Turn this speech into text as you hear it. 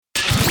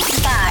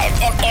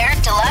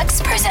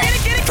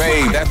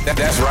Fade.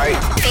 That's right.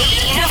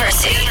 Fade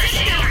University.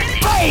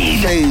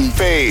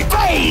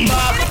 Fade.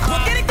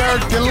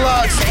 Eric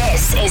Deluxe.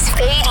 This is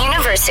Fade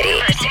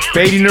University.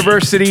 Fade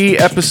University,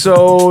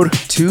 episode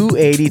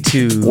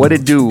 282. What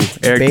it do?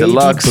 Eric Baby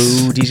Deluxe.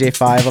 Boo, DJ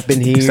 5 up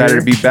in here. Excited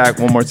to be back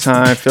one more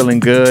time. Feeling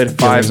good.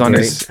 Five's on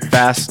his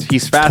fast.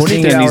 He's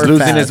fasting and he's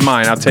losing his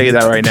mind. I'll tell you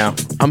that right now.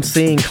 I'm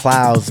seeing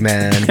clouds,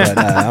 man. But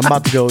I'm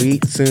about to go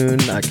eat soon.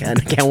 I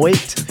can't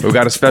wait. We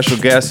got a special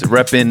guest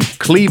repping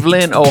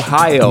Cleveland,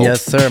 Ohio.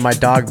 Yes, sir. My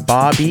dog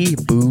Bobby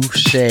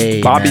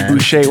Booshay. Bobby man.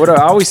 Booshay. What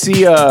I always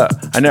see. I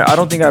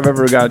don't think I've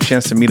ever got a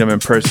chance to meet him in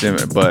person,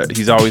 but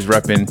he's always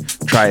repping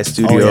Triad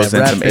Studios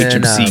and some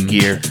HMC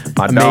gear.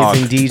 My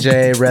amazing dog.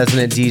 DJ,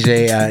 resident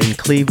DJ in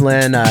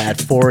Cleveland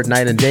at Forward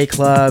Night and Day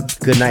Club.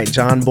 Good Night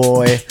John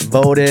Boy.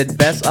 Voted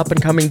Best Up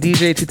and Coming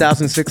DJ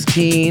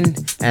 2016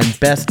 and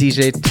Best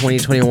DJ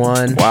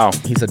 2021. Wow.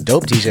 He's a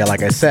dope DJ,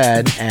 like I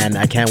said, and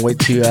I can't wait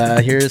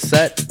to hear his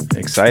set.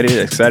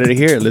 Excited to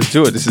hear it. Let's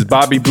do it. This is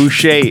Bobby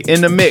Booshay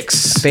in the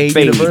mix. Fade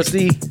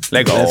University.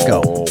 Let's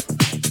go.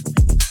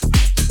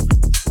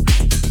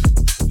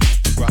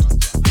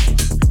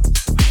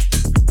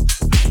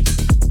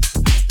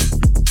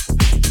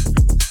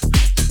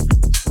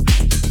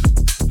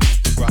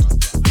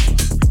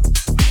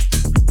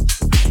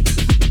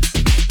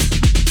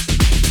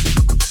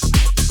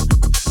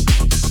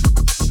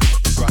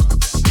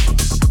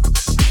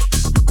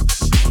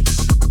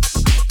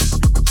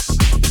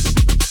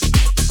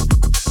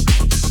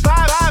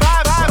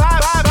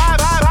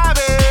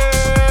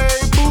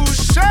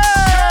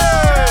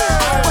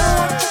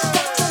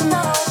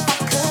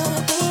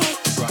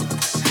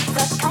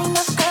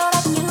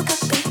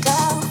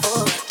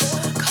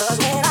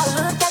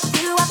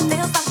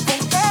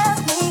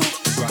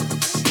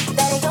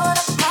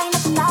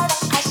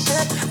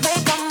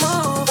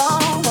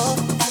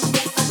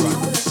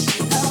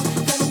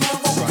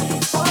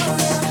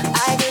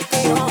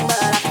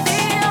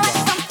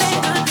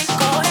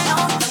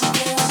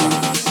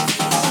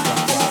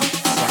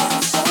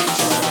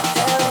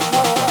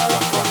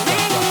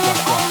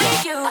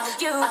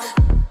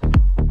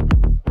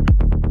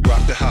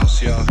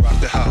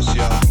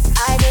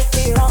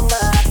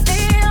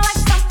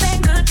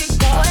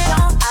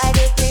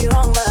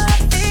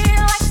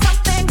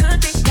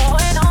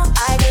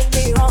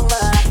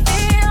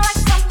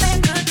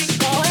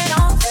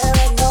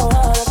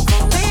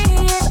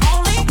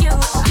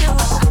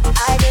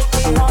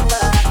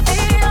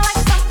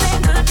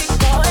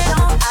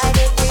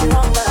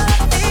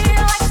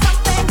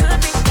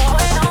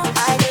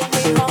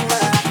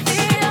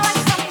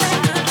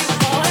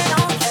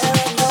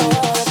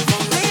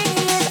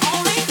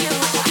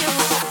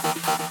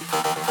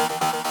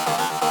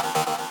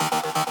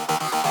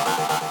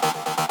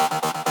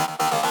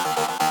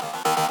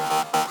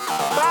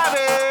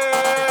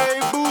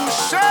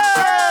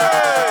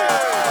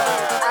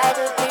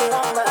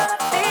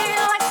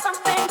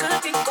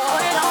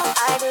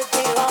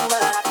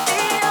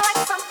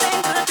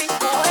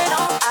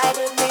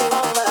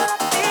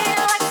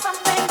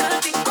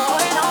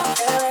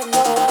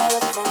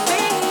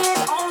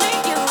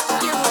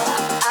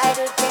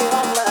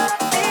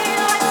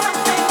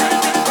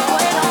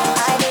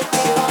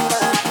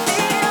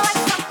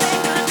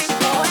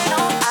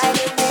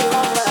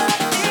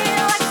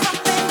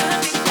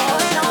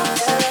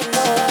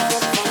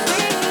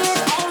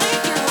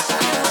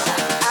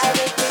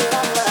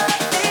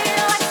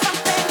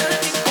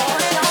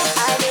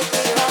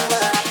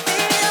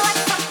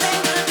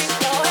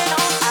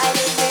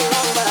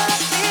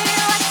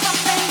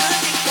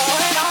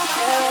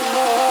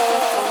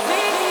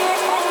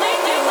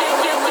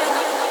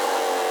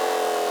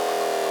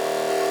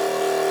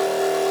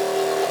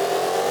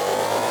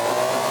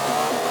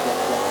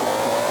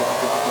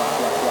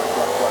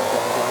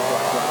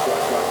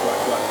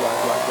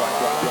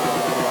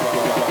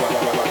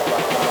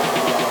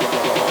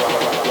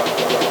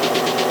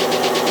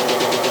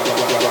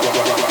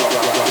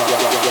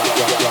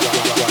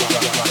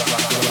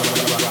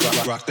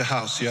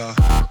 house, y'all.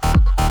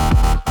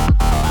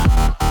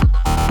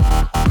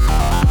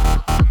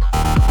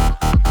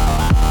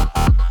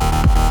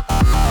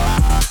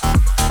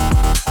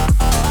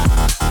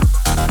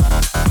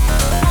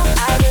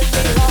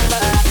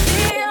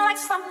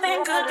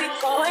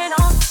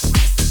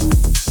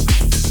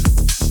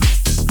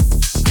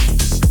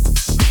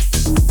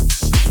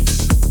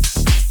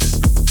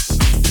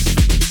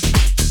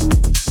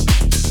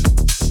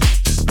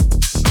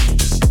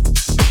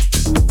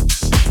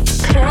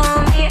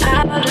 Pull me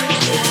out of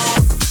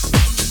this.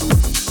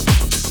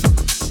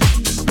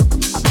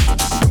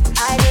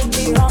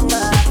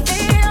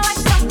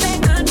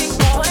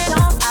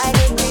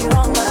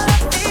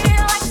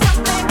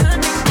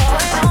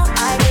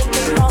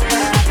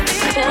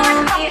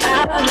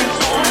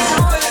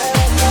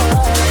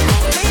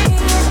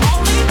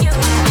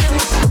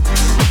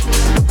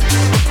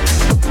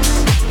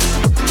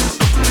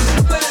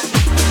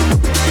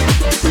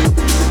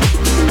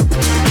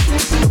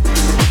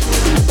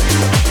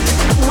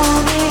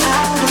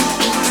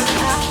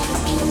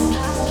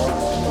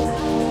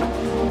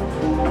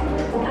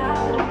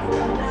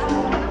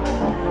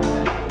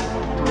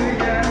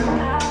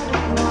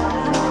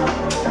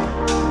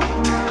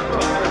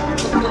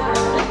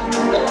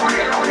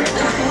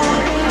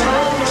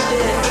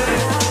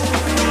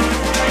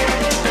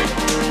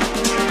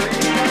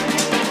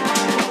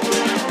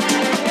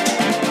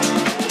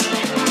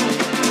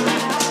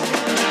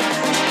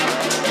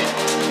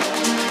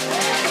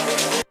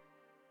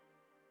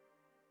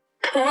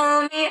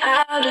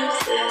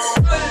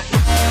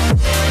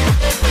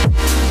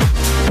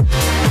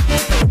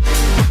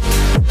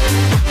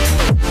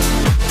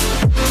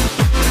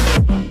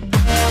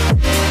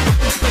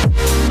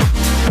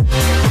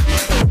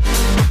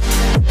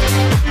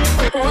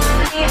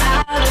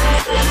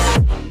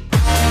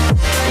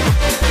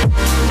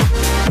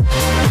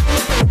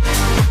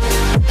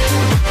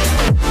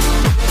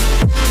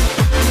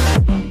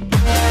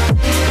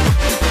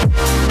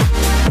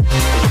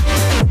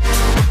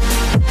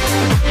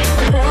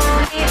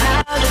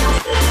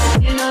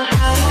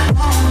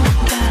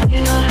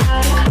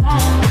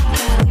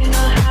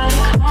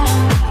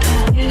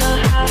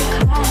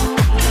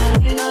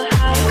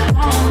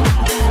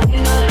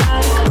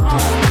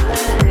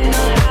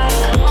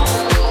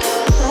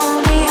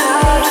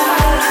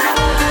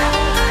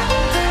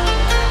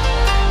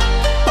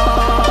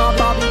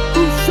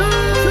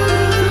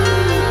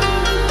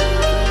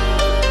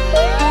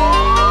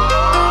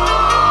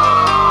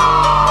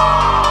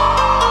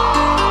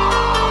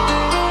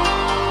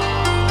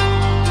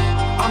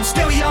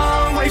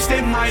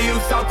 wasted my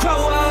youth. I'll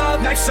grow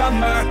up next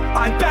summer.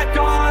 I'm back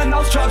on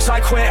those drugs I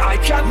quit. I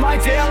kept my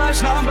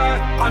dealer's number.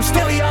 I'm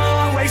still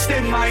young,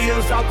 wasting my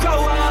youth. I'll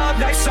grow up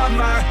next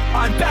summer.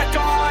 I'm back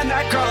on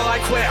that girl I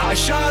quit. I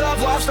should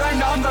have lost her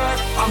number.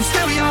 I'm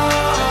still young,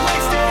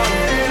 wasted,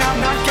 and I'm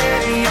not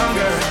getting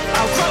younger.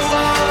 I'll grow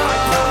up, I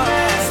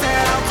promise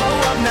that I'll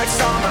grow up next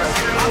summer.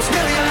 I'm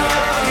still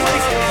young,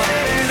 wasted,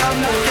 and I'm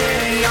not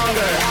getting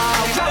younger.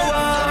 I'll grow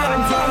up,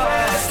 I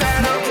promise that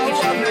I'll grow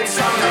up next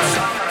summer.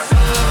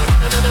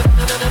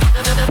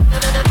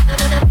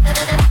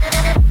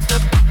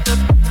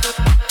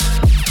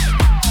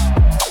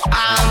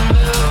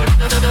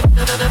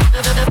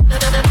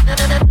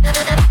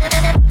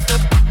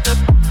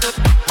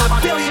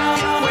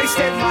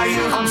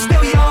 I'm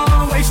still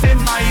young, wasting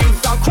my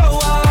youth. I'll grow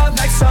up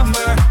next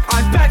summer.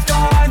 I'm back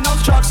on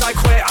those drugs I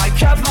quit. I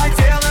kept my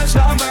dealer's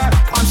number.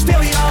 I'm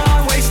still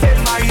young,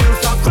 wasting my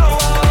youth. I'll grow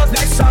up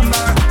next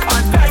summer.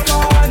 I'm back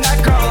on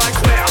that girl I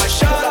quit. I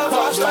should have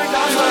lost my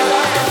number.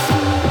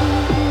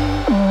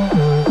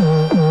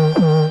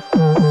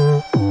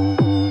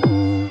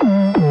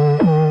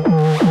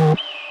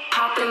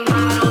 Popping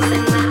bottles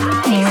in the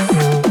ice,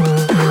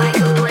 like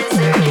a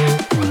blizzard.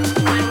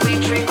 When we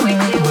drink, we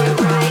do it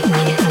right.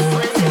 Get a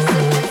blizzard,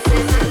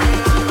 sipping,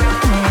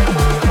 ride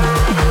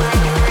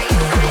like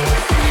a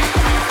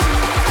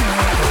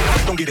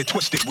Don't get it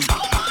twisted.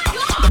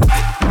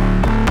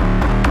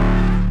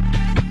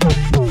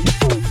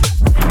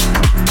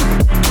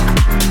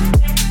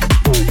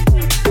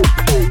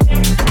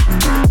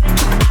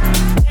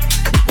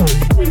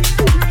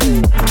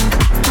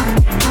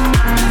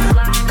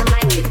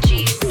 like a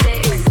G6.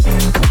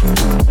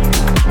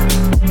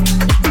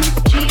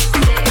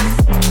 G6.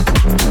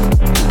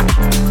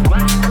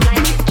 Ride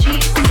like a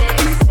G6.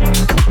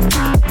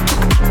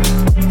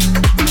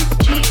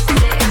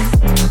 G6.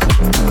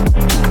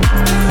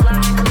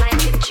 Fly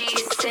like a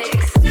G6.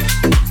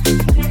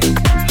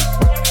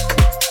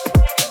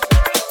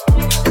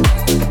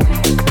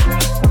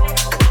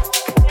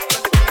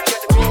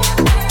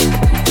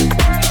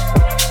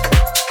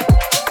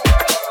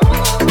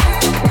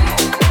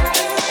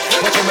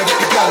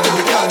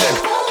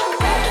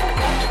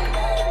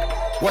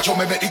 Watch how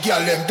me make the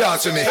girl them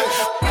dance with me.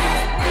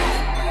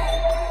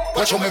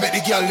 Watch how me make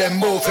the girl them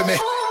move for me.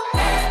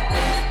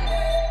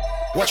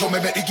 Watch how me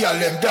make the girl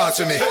them dance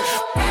with me.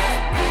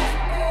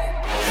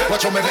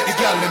 Watch how me make the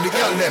girl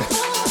them.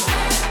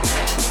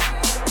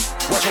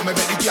 Watch how me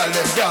make the girl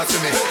them dance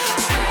with me.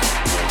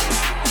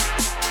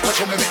 Watch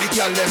how me make the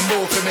girl them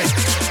move for me.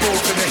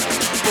 Move for me.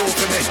 Move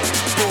for me.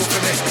 Move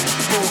for me.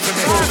 Move for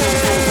me.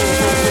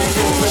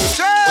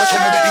 Watch how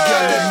me make the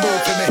girl them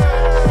move for me.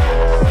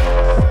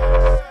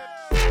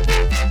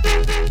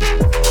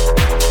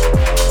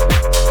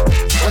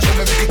 Watch how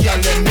me make the girl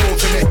them move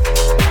for me.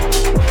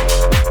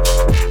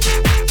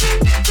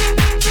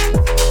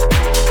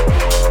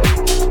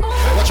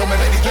 Watch how me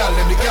make the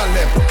girl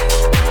them.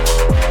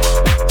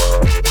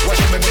 Watch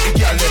how me make the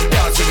girl them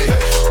dance with me.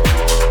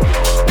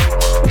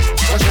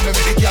 Watch how me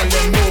make the girl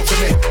them move for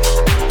me.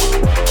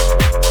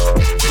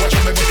 Watch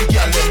how me make the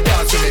girl them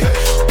dance with me.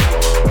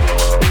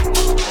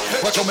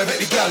 Watch how me make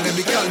the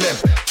girl them.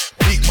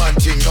 Big man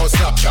thing, no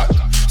Snapchat.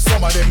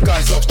 Some of them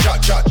guys love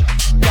chat.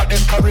 Got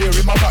them career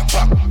in my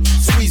backpack.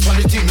 Squeeze on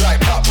the thing like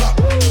pop.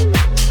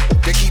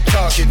 They keep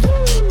talking.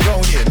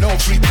 Round here, no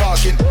free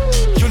parking.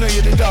 You know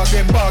you're the dog,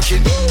 them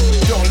barking.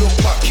 Don't look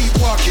back, keep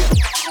walking.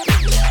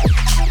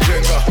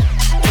 Jenga,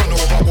 turn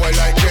over boy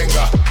like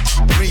Jenga.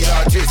 Real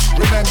artist,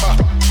 remember.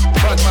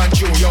 Bad man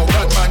tune, yo,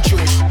 bad man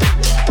tune.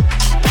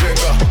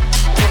 Jenga,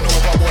 turn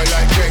over boy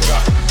like Jenga.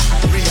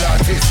 Real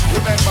artist,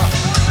 remember.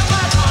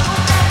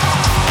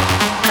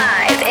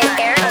 5 and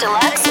Eric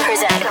Deluxe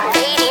present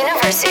Fade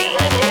University.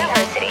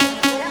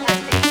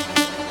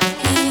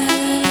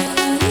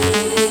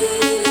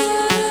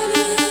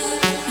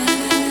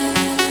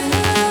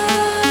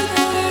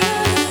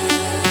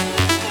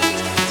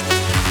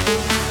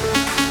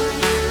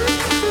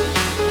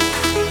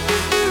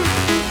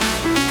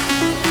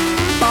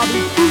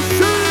 Bobby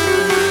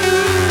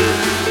Booshay.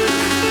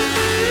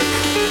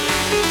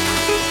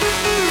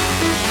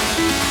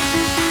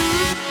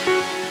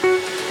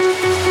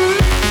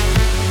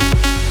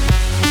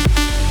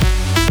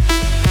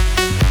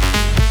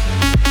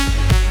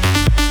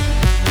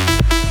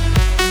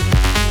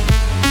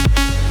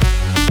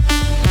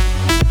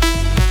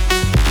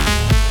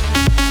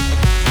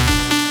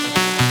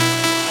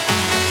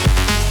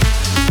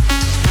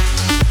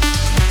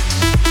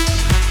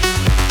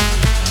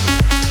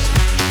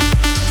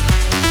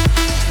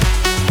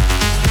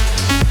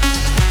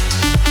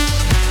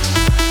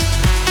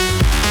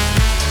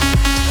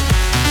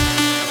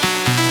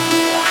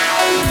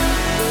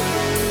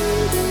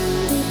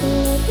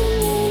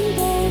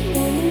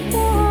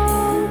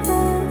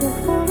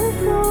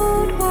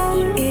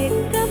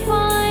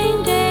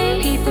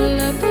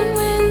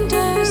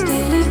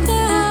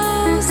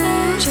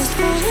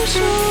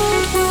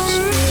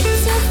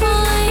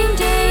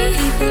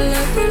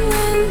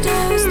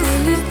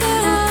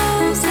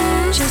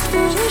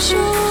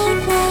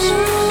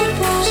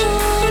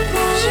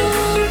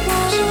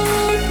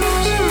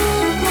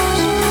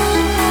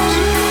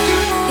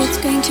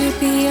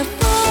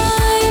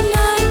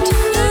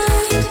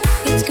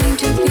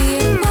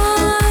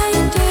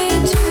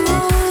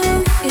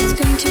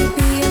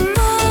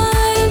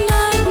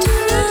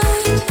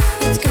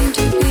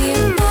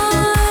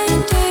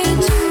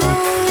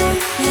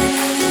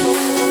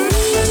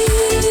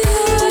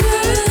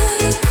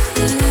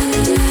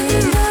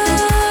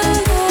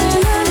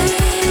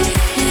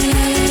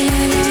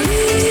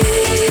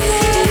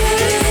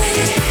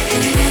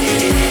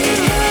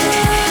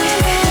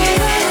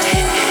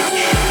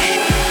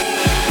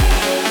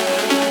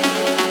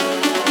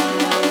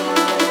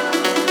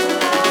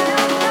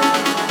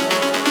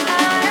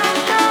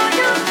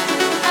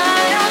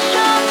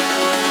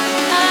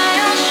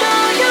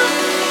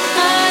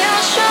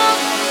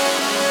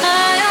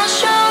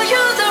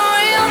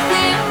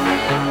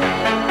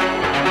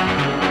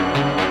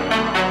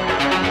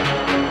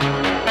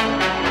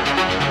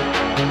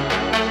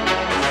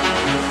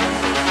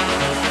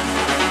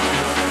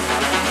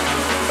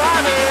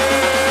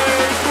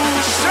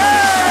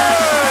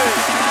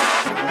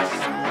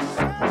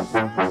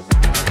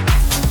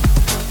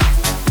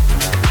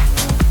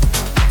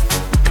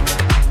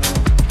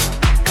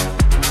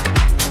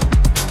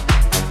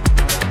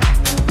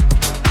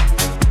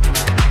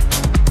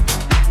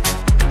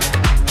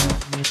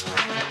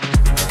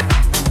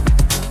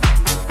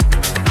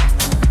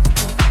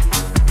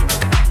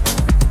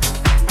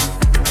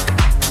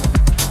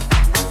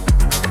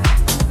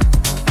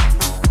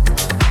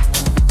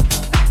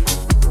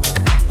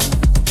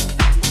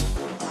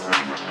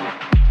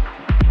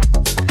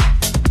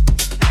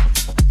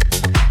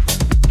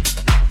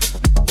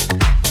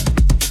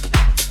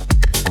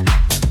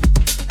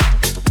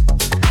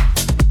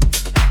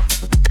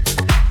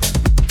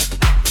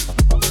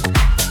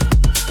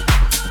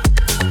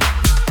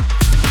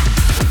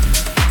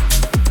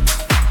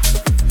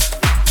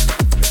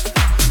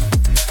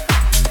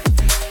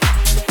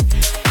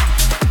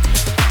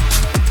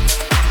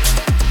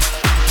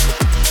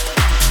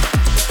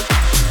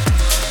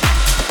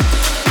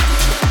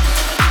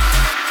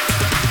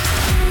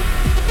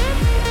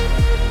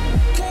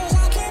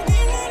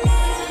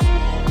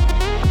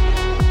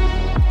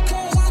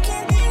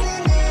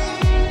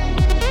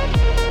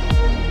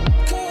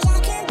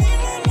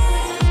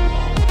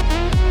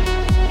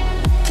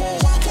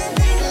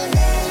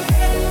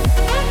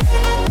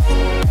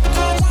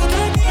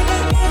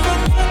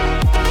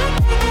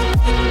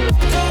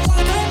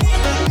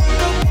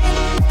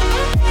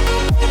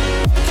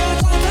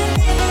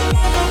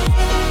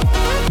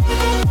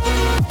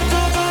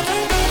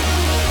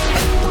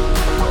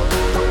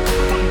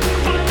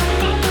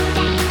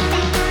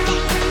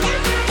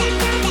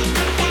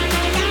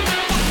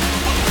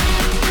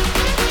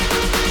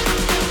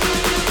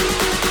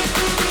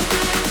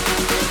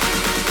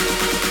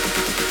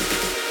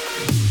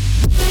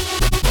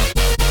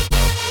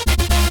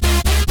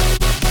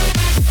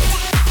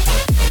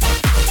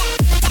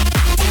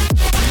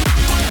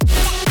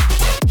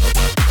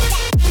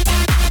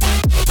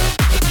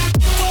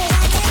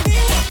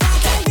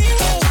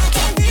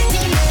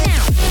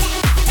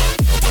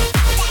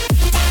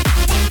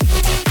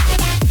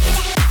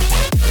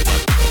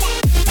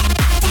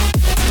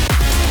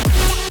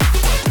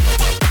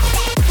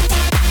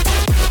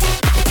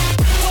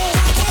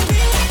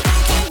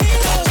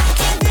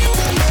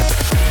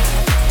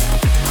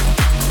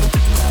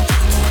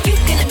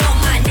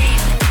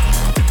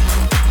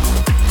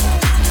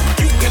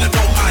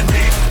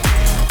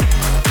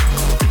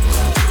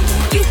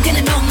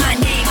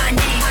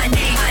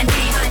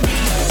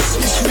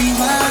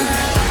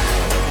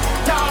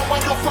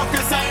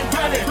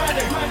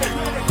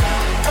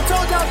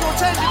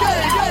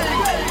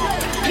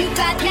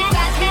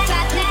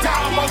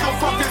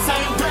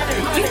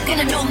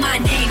 gonna know my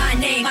name, my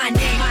name, my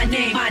name, my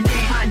name, my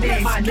name, my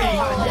name, my name, my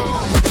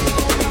name.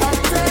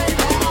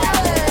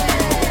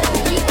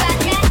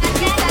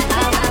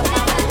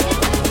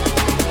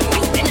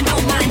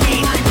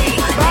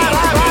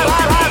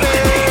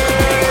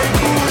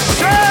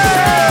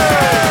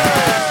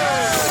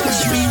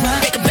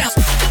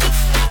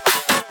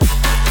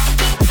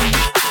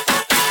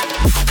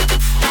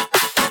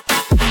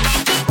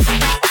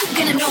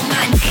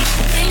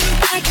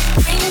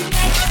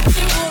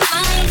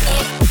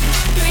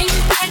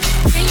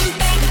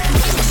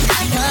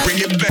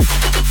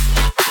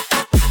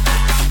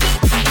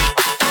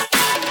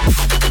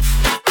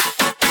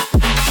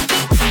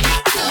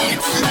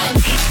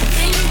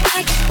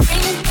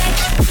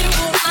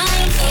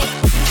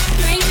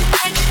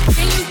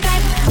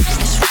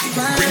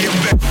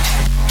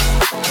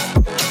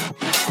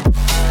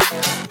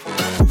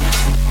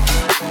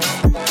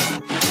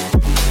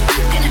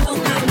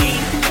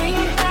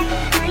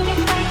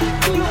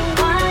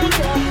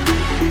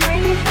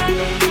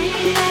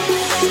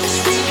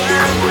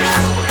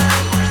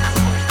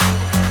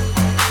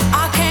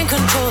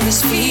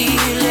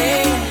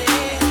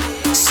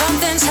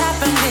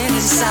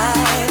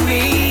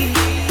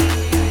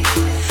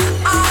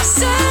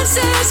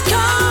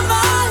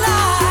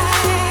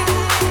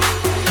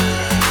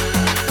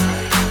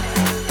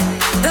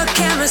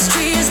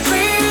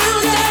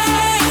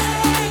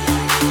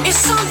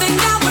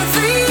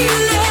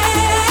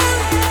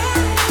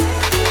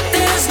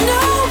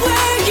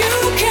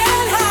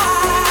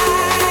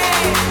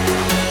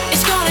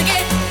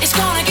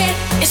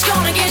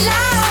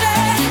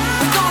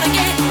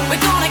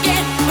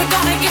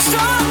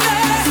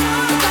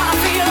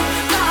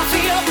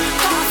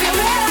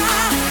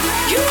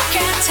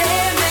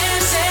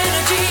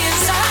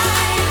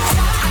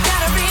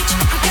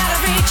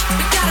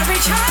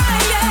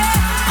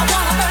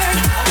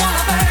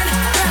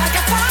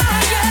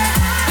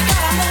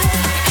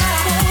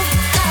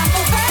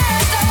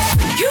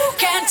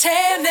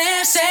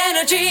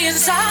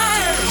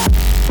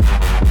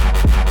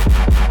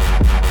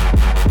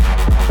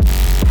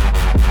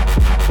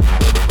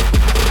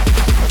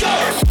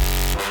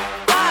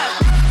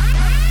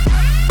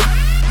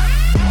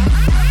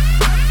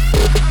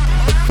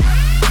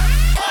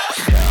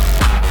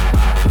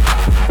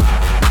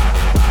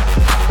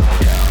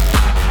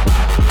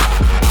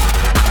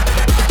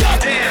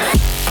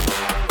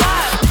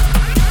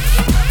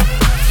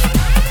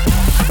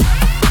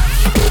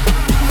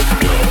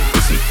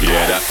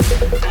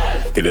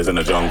 Killers in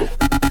the jungle.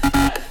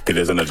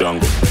 Killers in the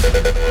jungle.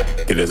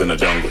 Killers in the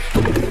jungle.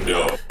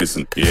 Yo,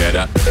 listen, you hear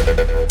that?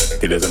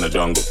 Killers in the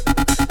jungle.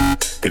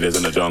 Killers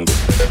in the jungle.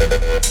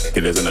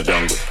 Killers in the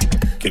jungle.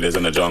 Killers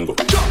in the jungle.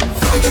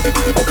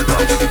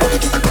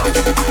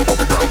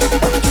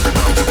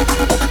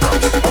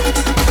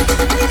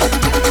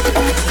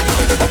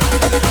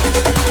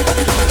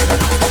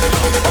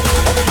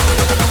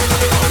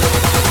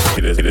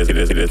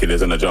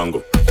 Killers in the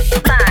jungle.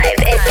 Live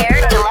at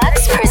Air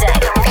Deluxe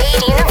present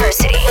Raid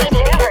University.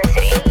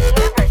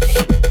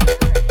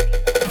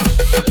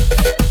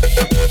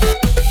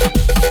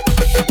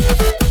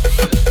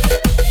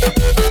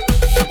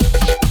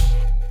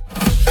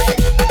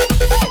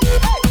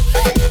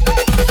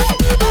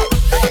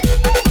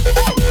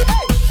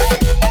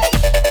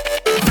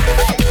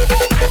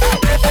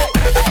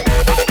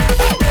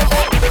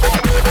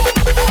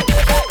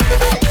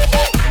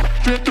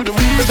 Straight to the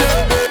music.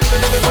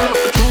 Run up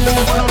the truth,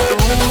 run up the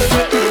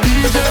rules.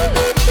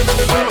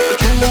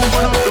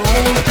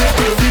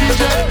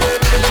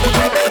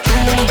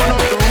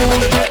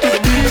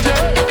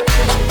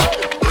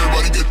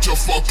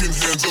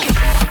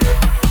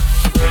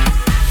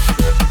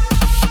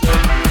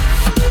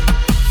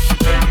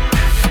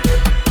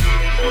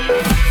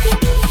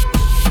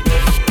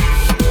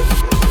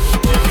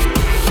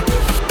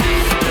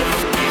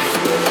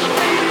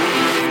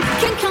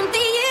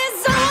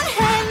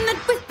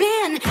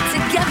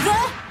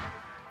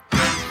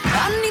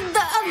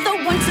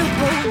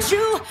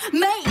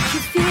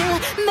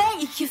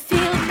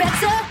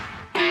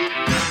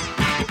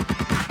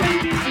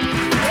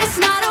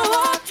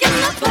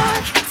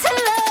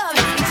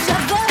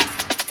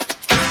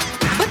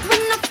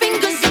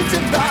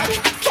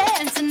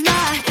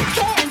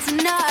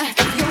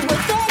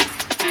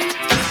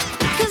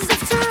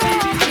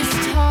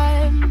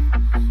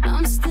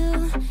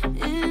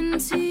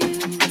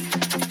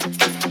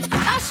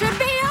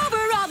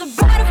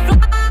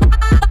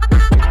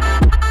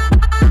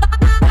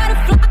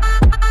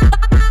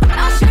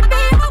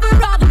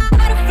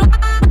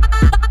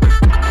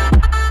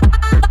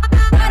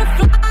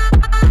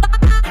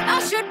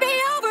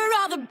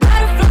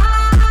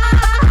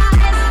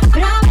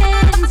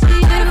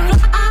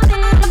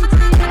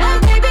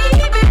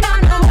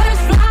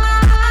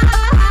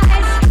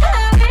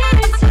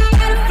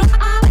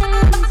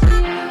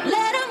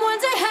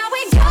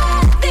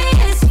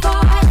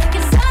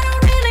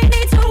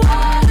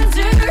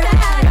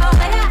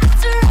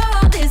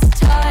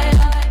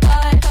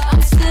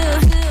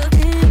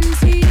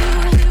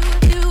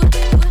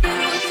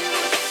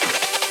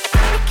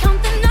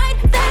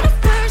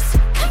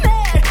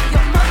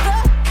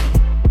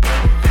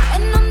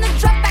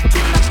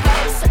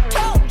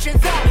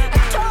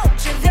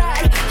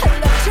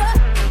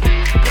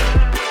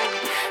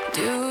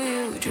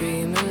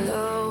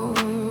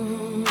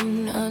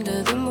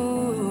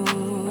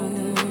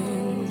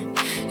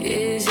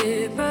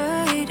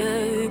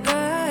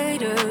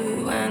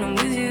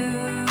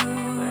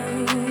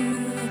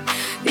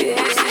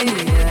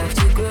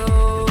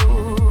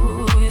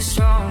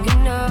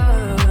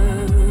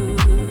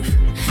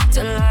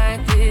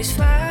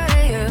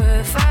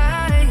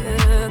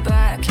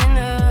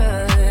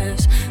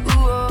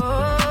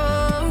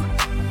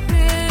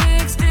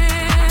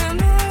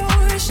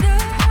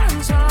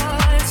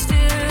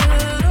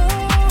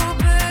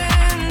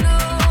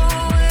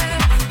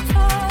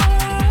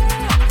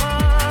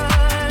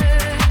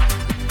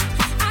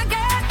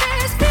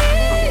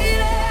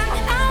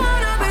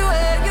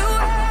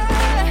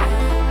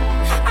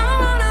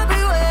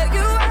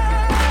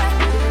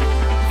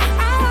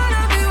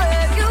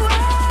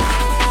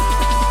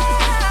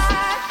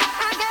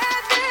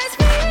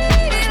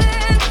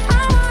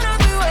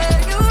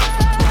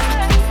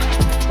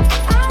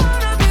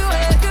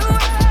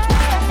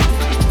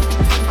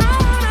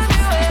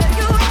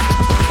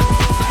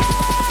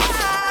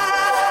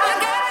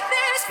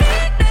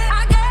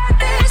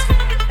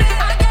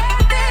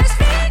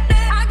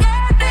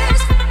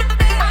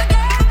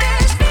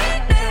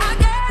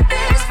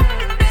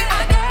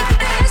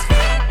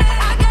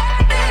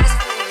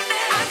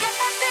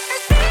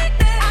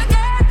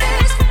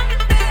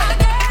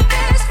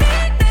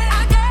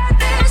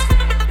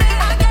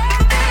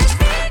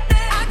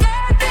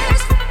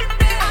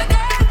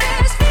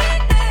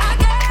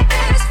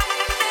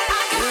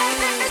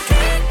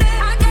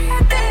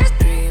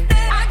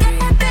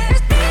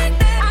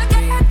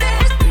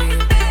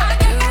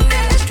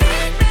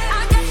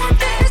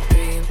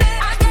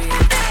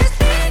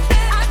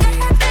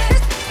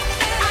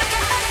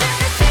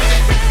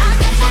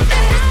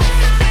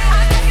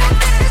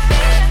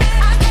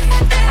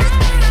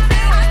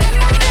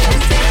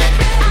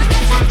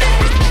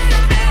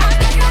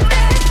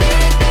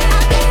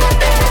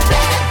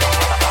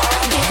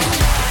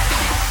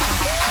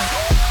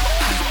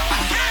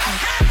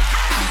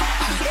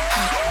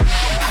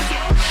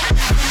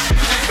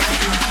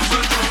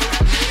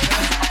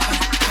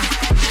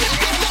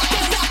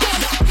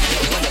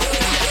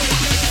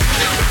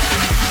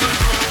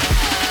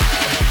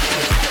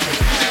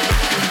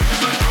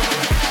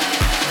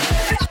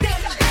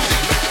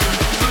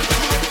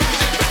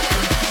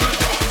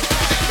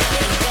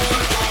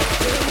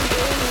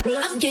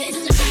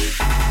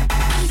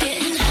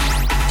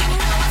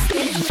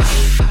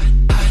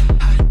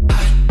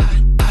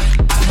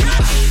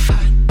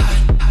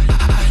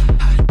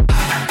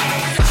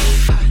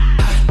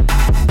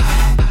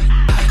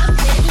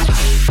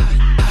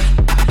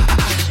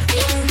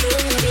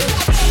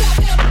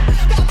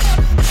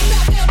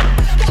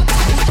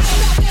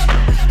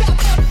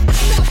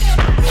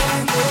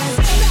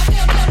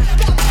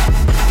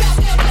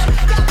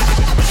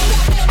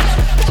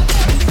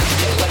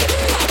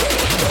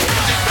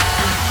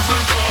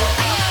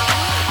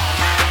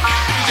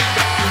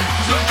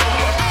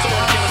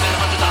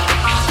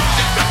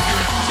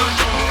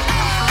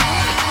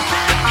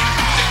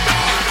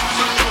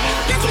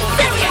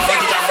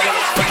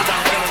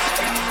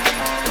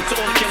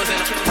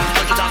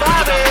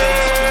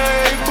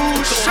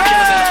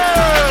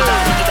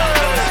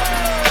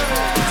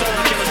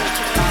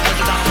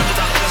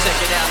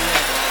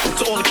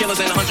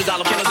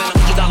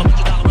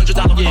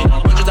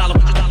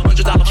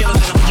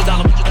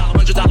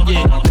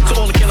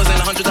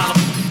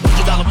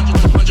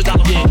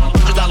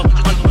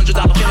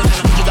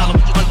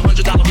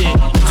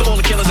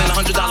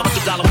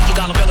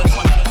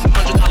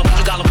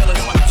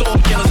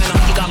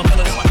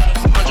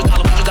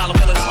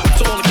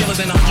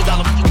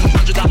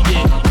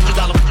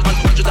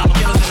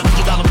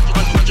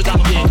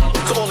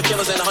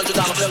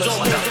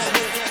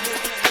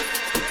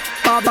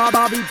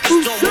 Bobby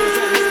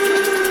Booshay.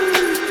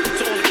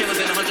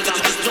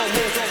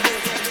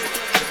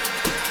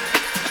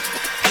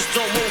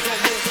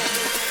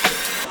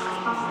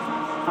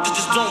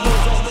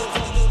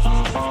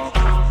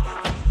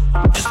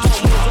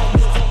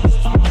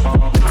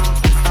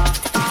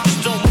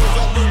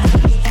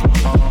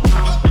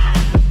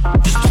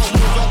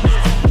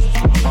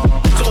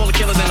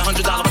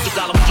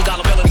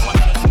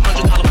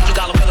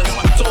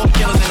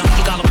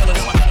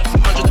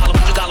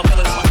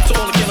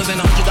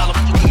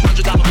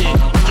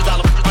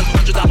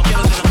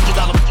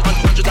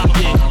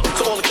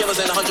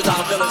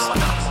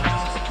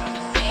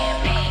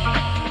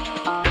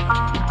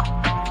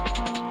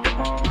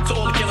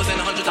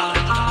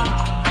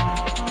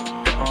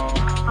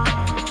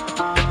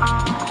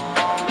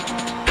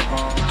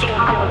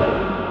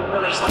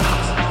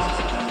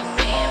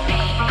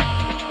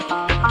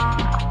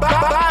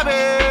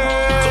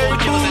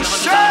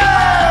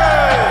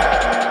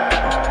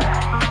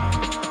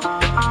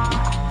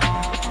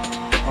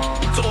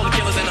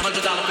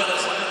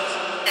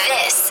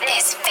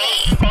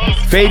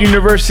 Fade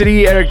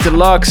University, Eric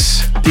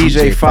Deluxe,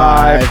 DJ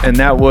 5, and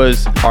that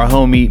was our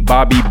homie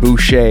Bobby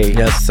Booshay.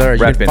 Yes, sir.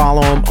 You can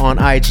follow him on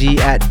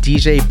IG at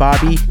DJ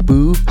Bobby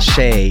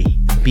Booshay.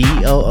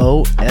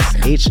 Booshay.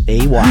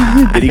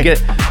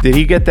 Did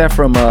he get that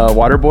from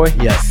Waterboy?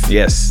 Yes.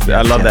 Yes.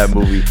 I love that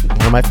movie.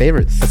 One of my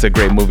favorites. That's a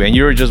great movie. And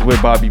you were just with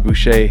Bobby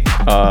Booshay,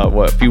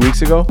 a few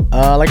weeks ago?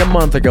 Like a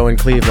month ago in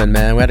Cleveland,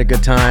 man. We had a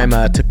good time.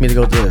 Took me to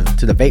go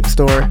to the vape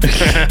store.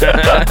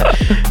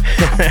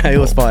 It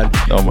was fun.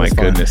 Oh my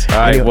goodness. All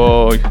right,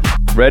 well,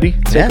 ready?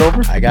 Take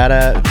over? I got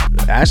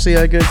actually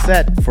a good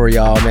set for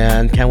y'all,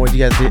 man. Can't wait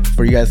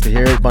for you guys to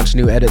hear it. A bunch of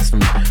new edits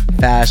from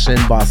Fashion,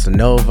 Bossa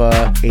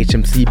Nova,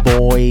 HMC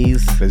Boys.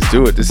 Let's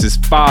do it. This is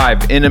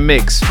 5 in a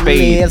mix.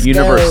 Fade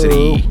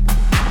University. Go.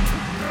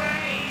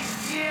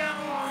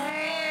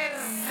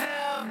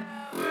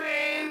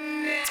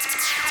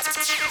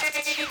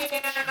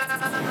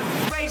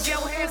 Raise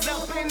your hands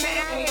up in the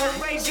air.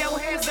 Raise your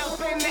hands up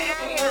in the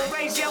air.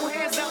 Raise your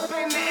hands up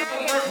in the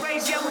air.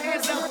 Raise your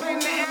hands up in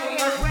the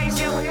air. Raise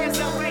your hands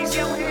up. Raise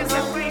your hands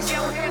up. Raise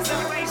your hands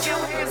up. Raise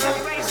your hands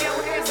up. Raise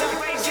your hands up.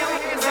 Raise your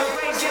hands up. Raise your hands up.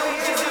 Raise your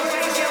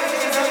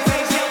hands up.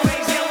 Raise your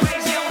raise your raise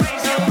your raise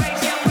your raise your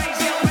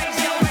raise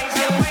your raise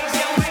your raise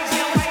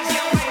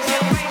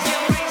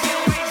your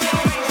raise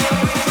your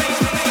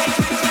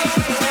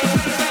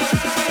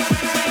raise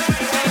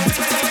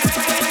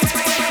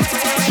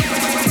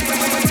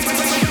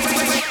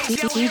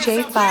your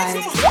DJ 5.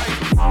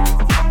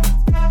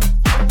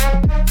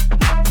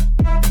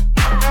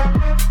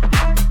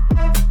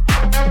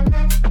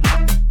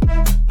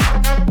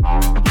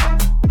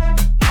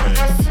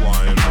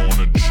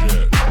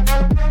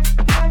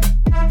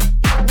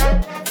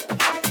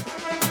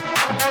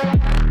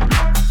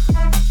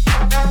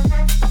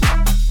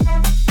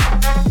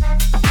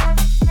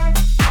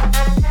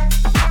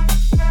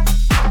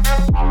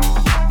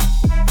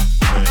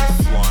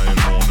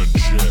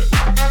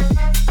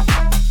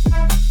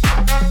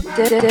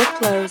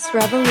 Diplo's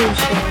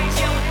Revolution.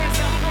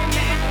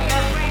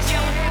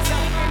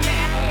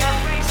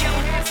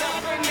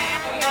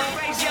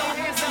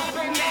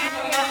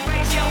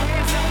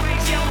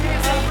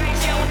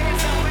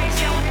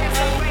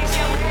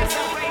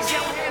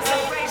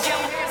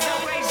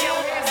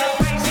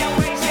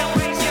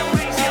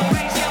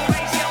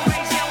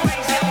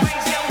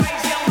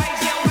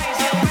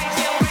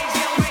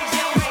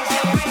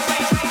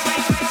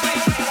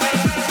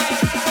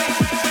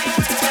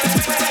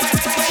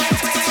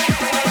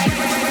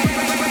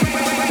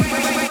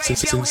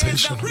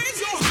 Sensational.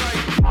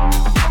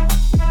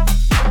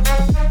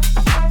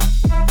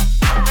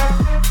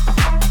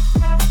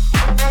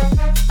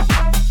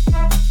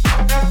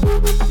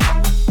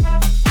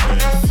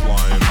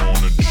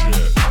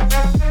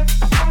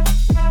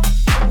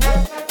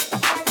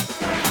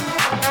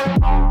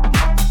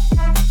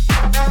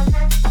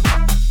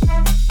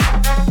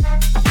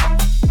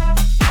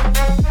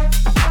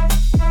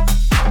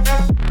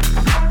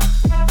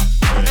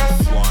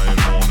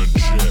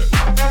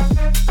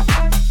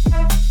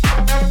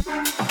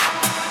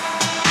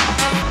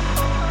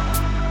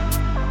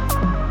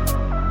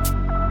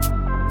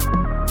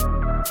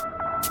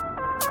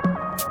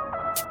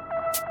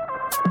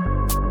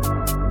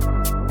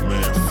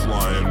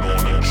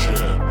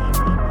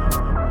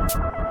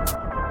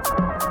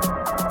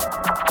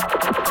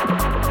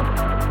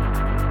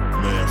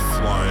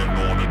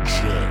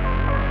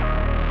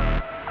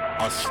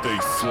 Stay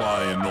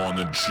flying on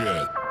a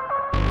jet.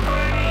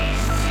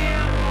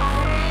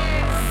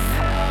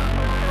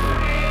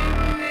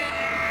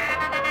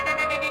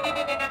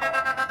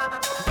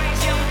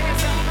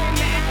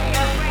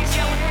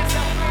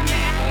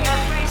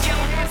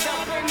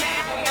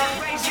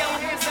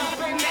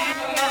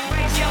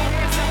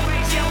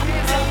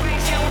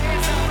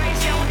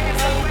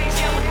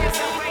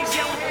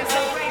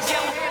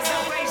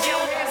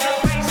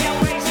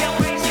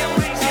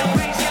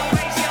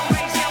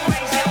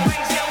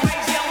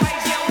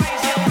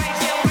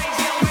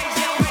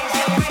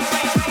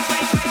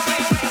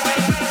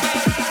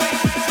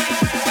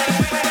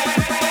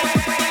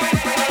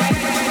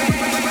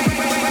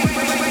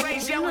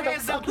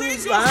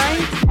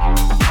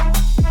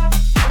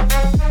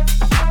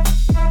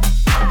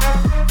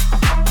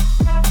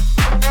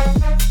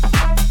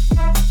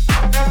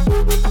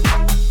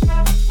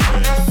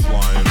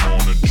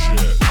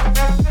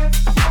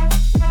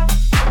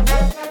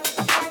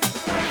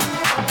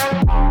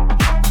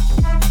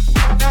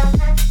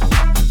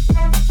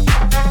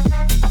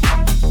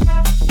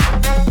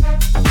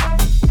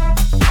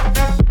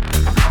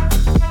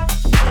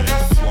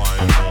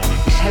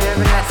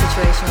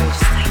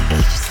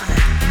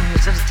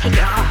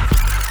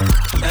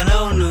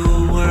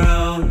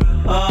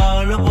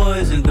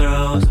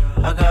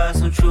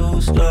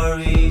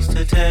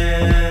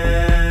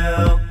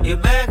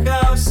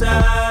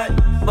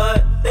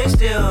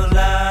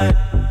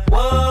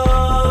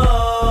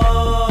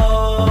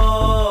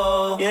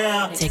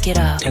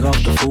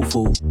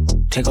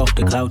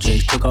 clout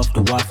chase, take off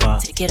the Wi-Fi.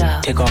 Take it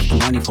out. Take off the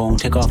money phone,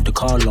 take off the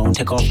car loan,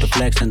 take off the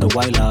flex and the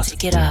white loss.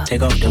 Take it out.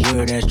 Take off the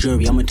weird ass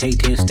jewelry, I'ma take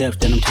 10 steps,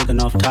 then I'm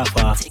taking off top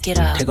 5. Take it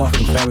out. Take off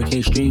the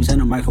fabricate streams and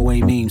the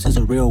microwave memes, it's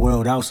a real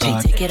world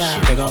outside. Take it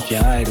out. Take off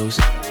your idols.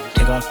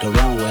 Take off the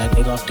runway,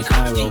 take off the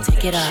Cairo.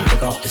 Take it out.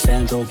 Take off the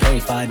Sandro Pay,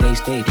 5-day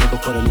stay, take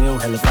off for the meal,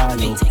 hella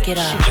final. Take it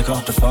out. Take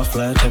off the fuck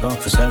flag, take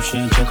off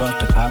perception, take off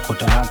the pop with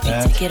the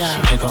iPad. Take it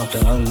out. Take off the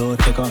allure,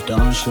 take off the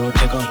unsure,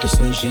 take off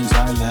decisions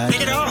I lack.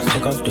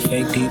 Take off the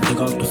fake deep, take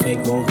off the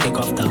fake woke, take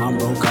off the I'm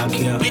broke, I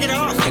care.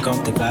 Take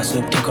off the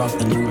gossip, take off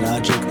the new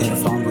logic that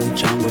if I'm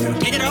rich, I'm real.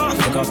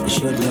 Take off the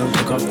should live,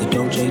 take off the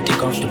doje,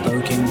 take off the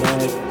Birkin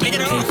bag. Take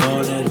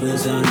all that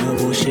designer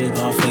bullshit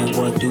off and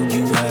what do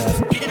you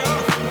have? Take it out.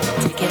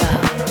 Take it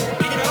out.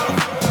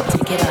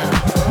 Take it out.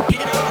 Take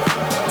it out.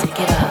 Take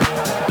it out.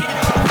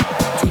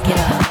 Take it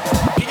out.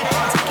 Take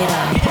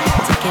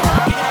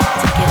it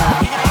out.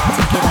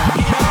 Take it out.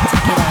 Take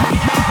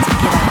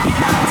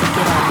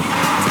it out.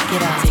 Take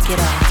it out. Take it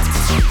out.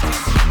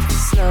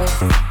 Slow,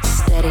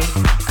 steady,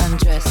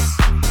 undress,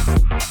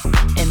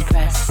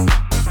 impress.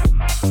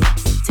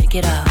 Take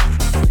it out.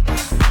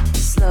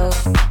 Slow,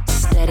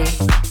 steady,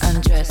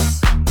 undress,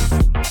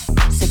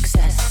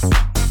 success.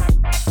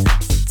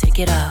 Take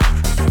it out.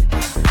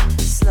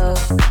 Slow,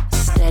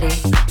 steady,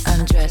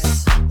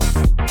 undress,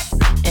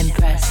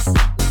 impress.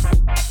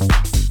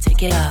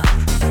 Take it out.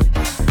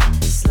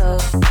 Slow,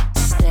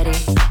 steady,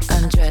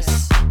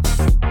 undress,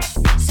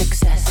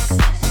 success.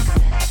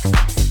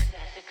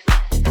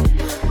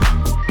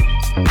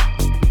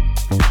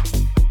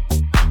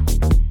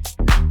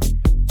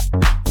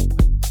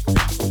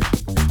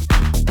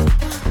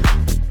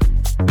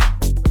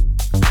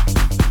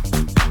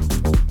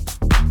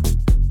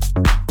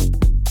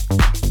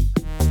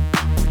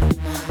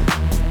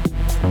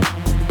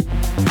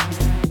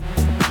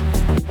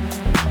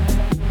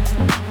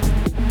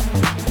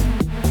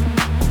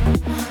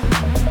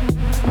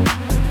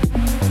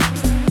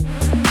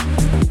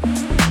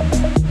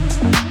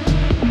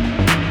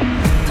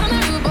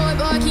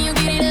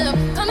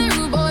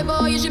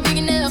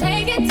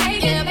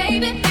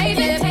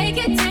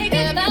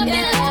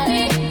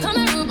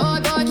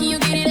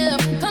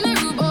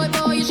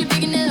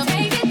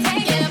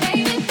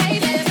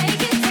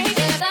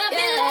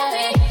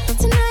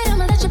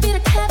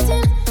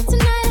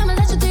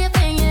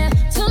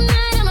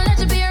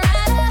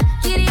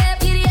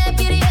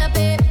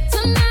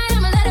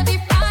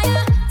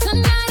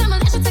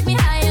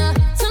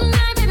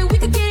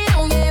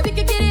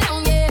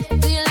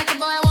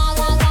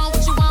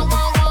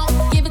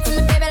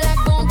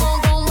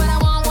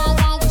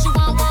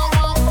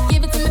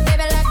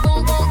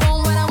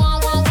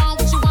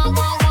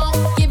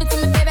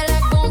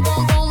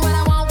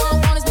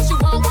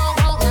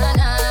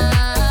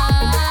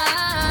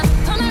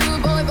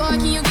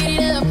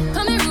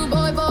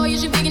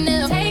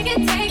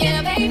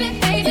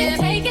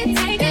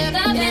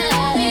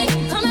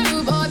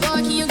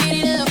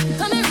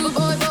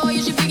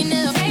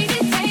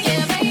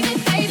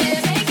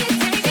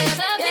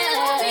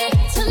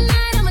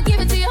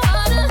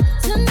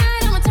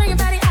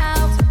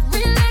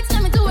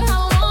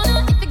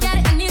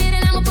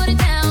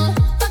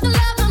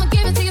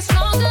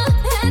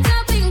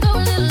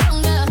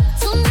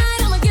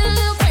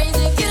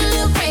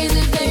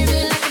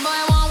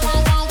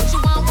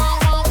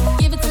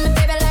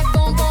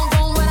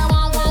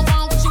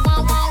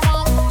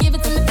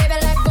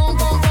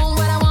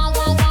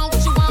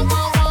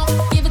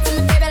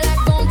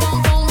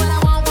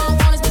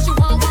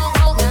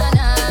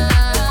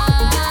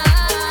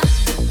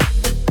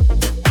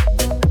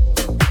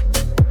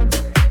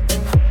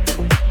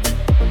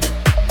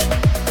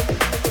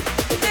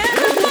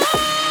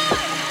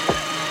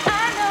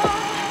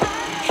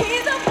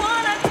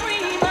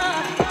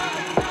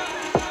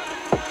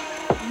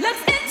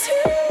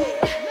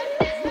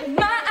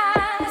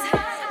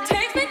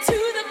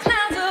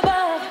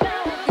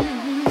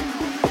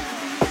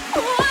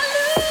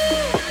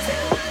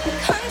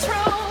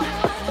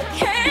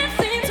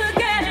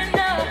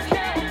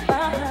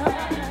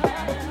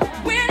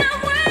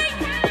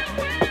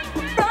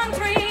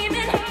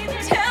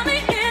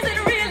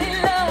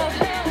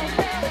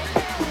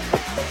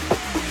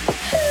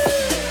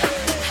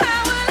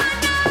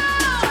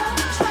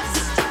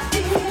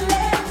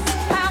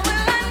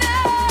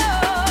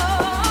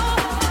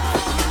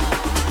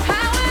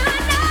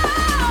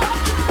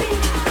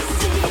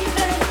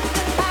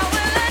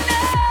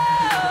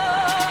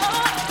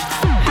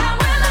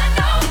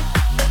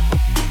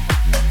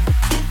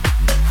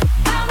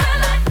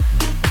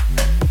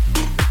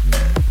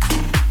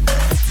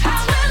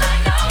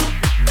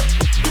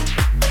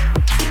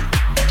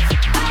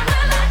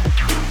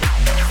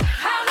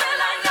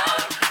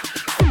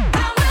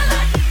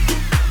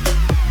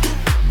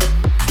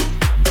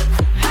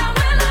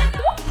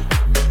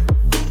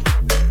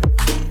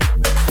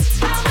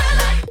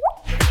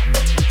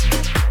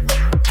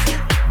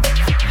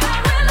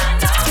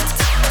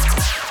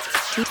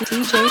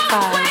 DJ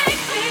 5.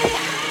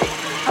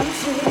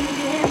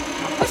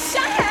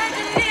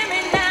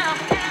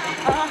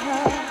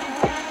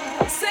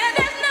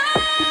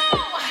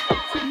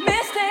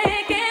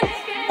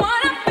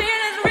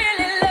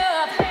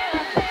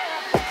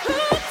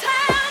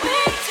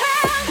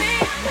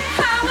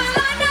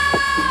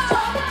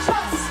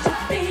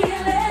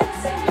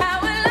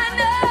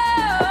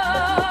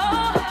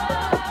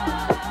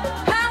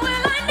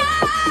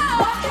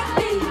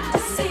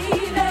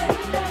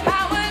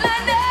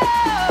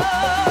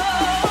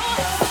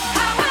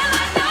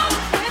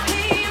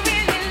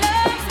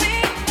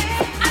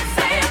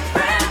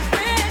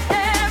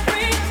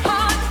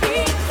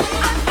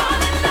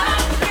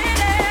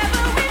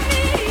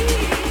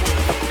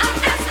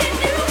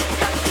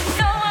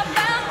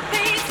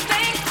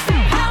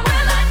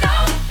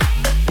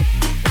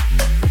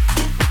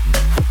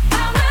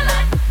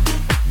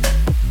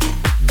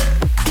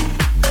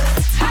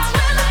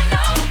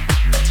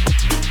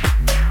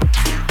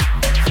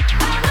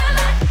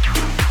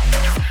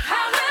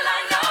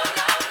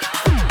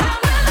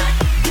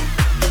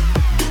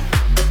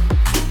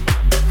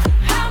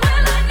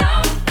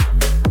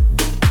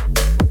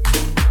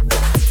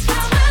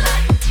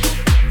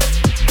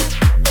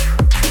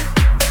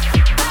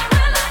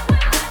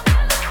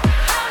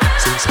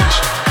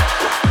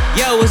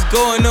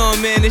 going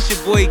on, man? It's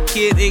your boy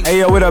Kid. Hey,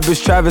 yo, what up?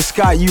 It's Travis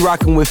Scott. You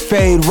rocking with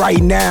Fade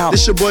right now.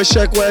 It's your boy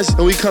Sheck West,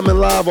 and we coming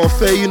live on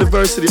Fade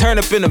University. Turn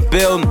up in the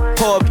building,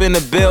 pull up in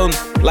the building,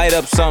 light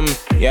up something.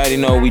 You already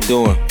know what we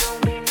doing.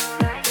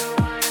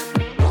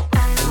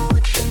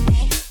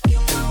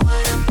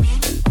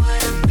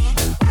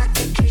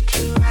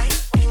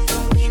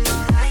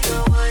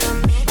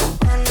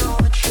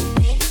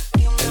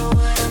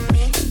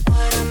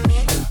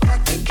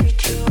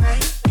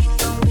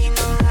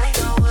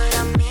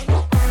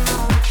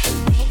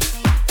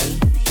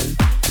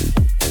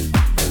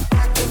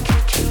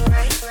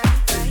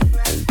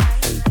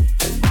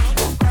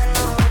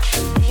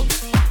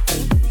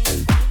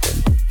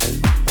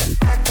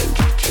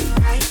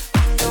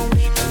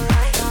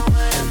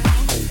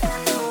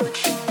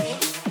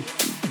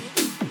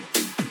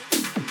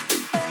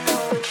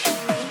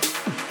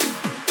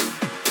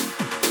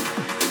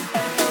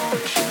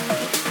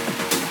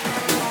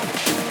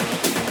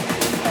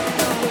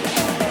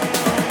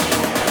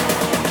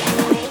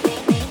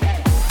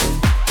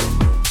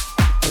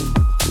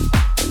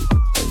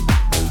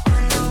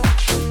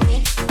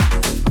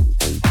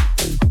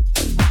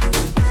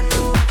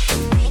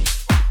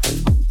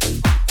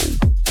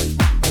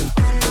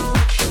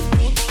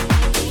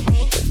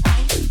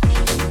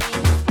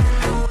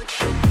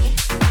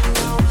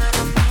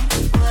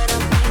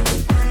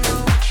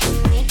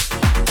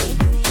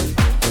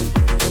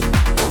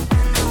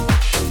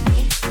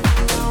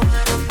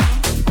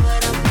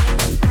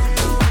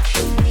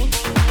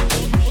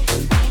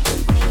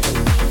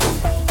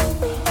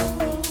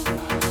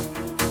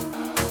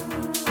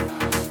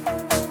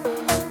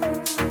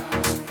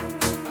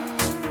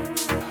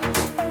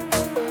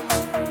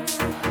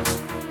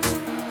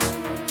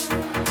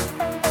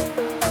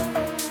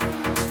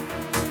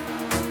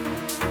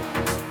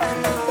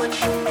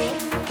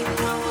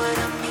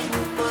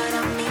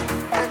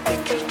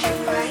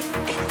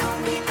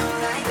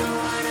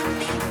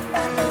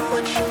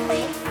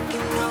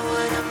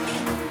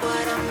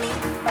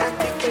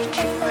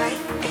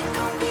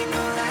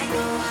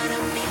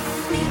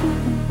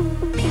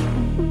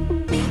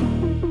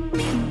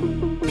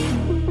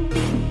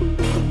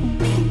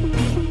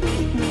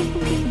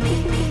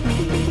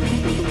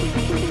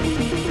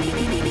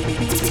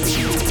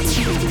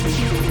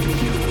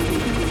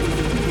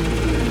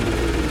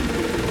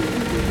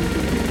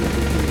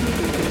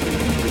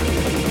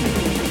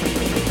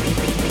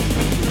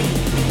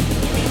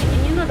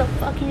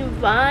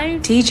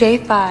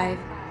 DJ 5.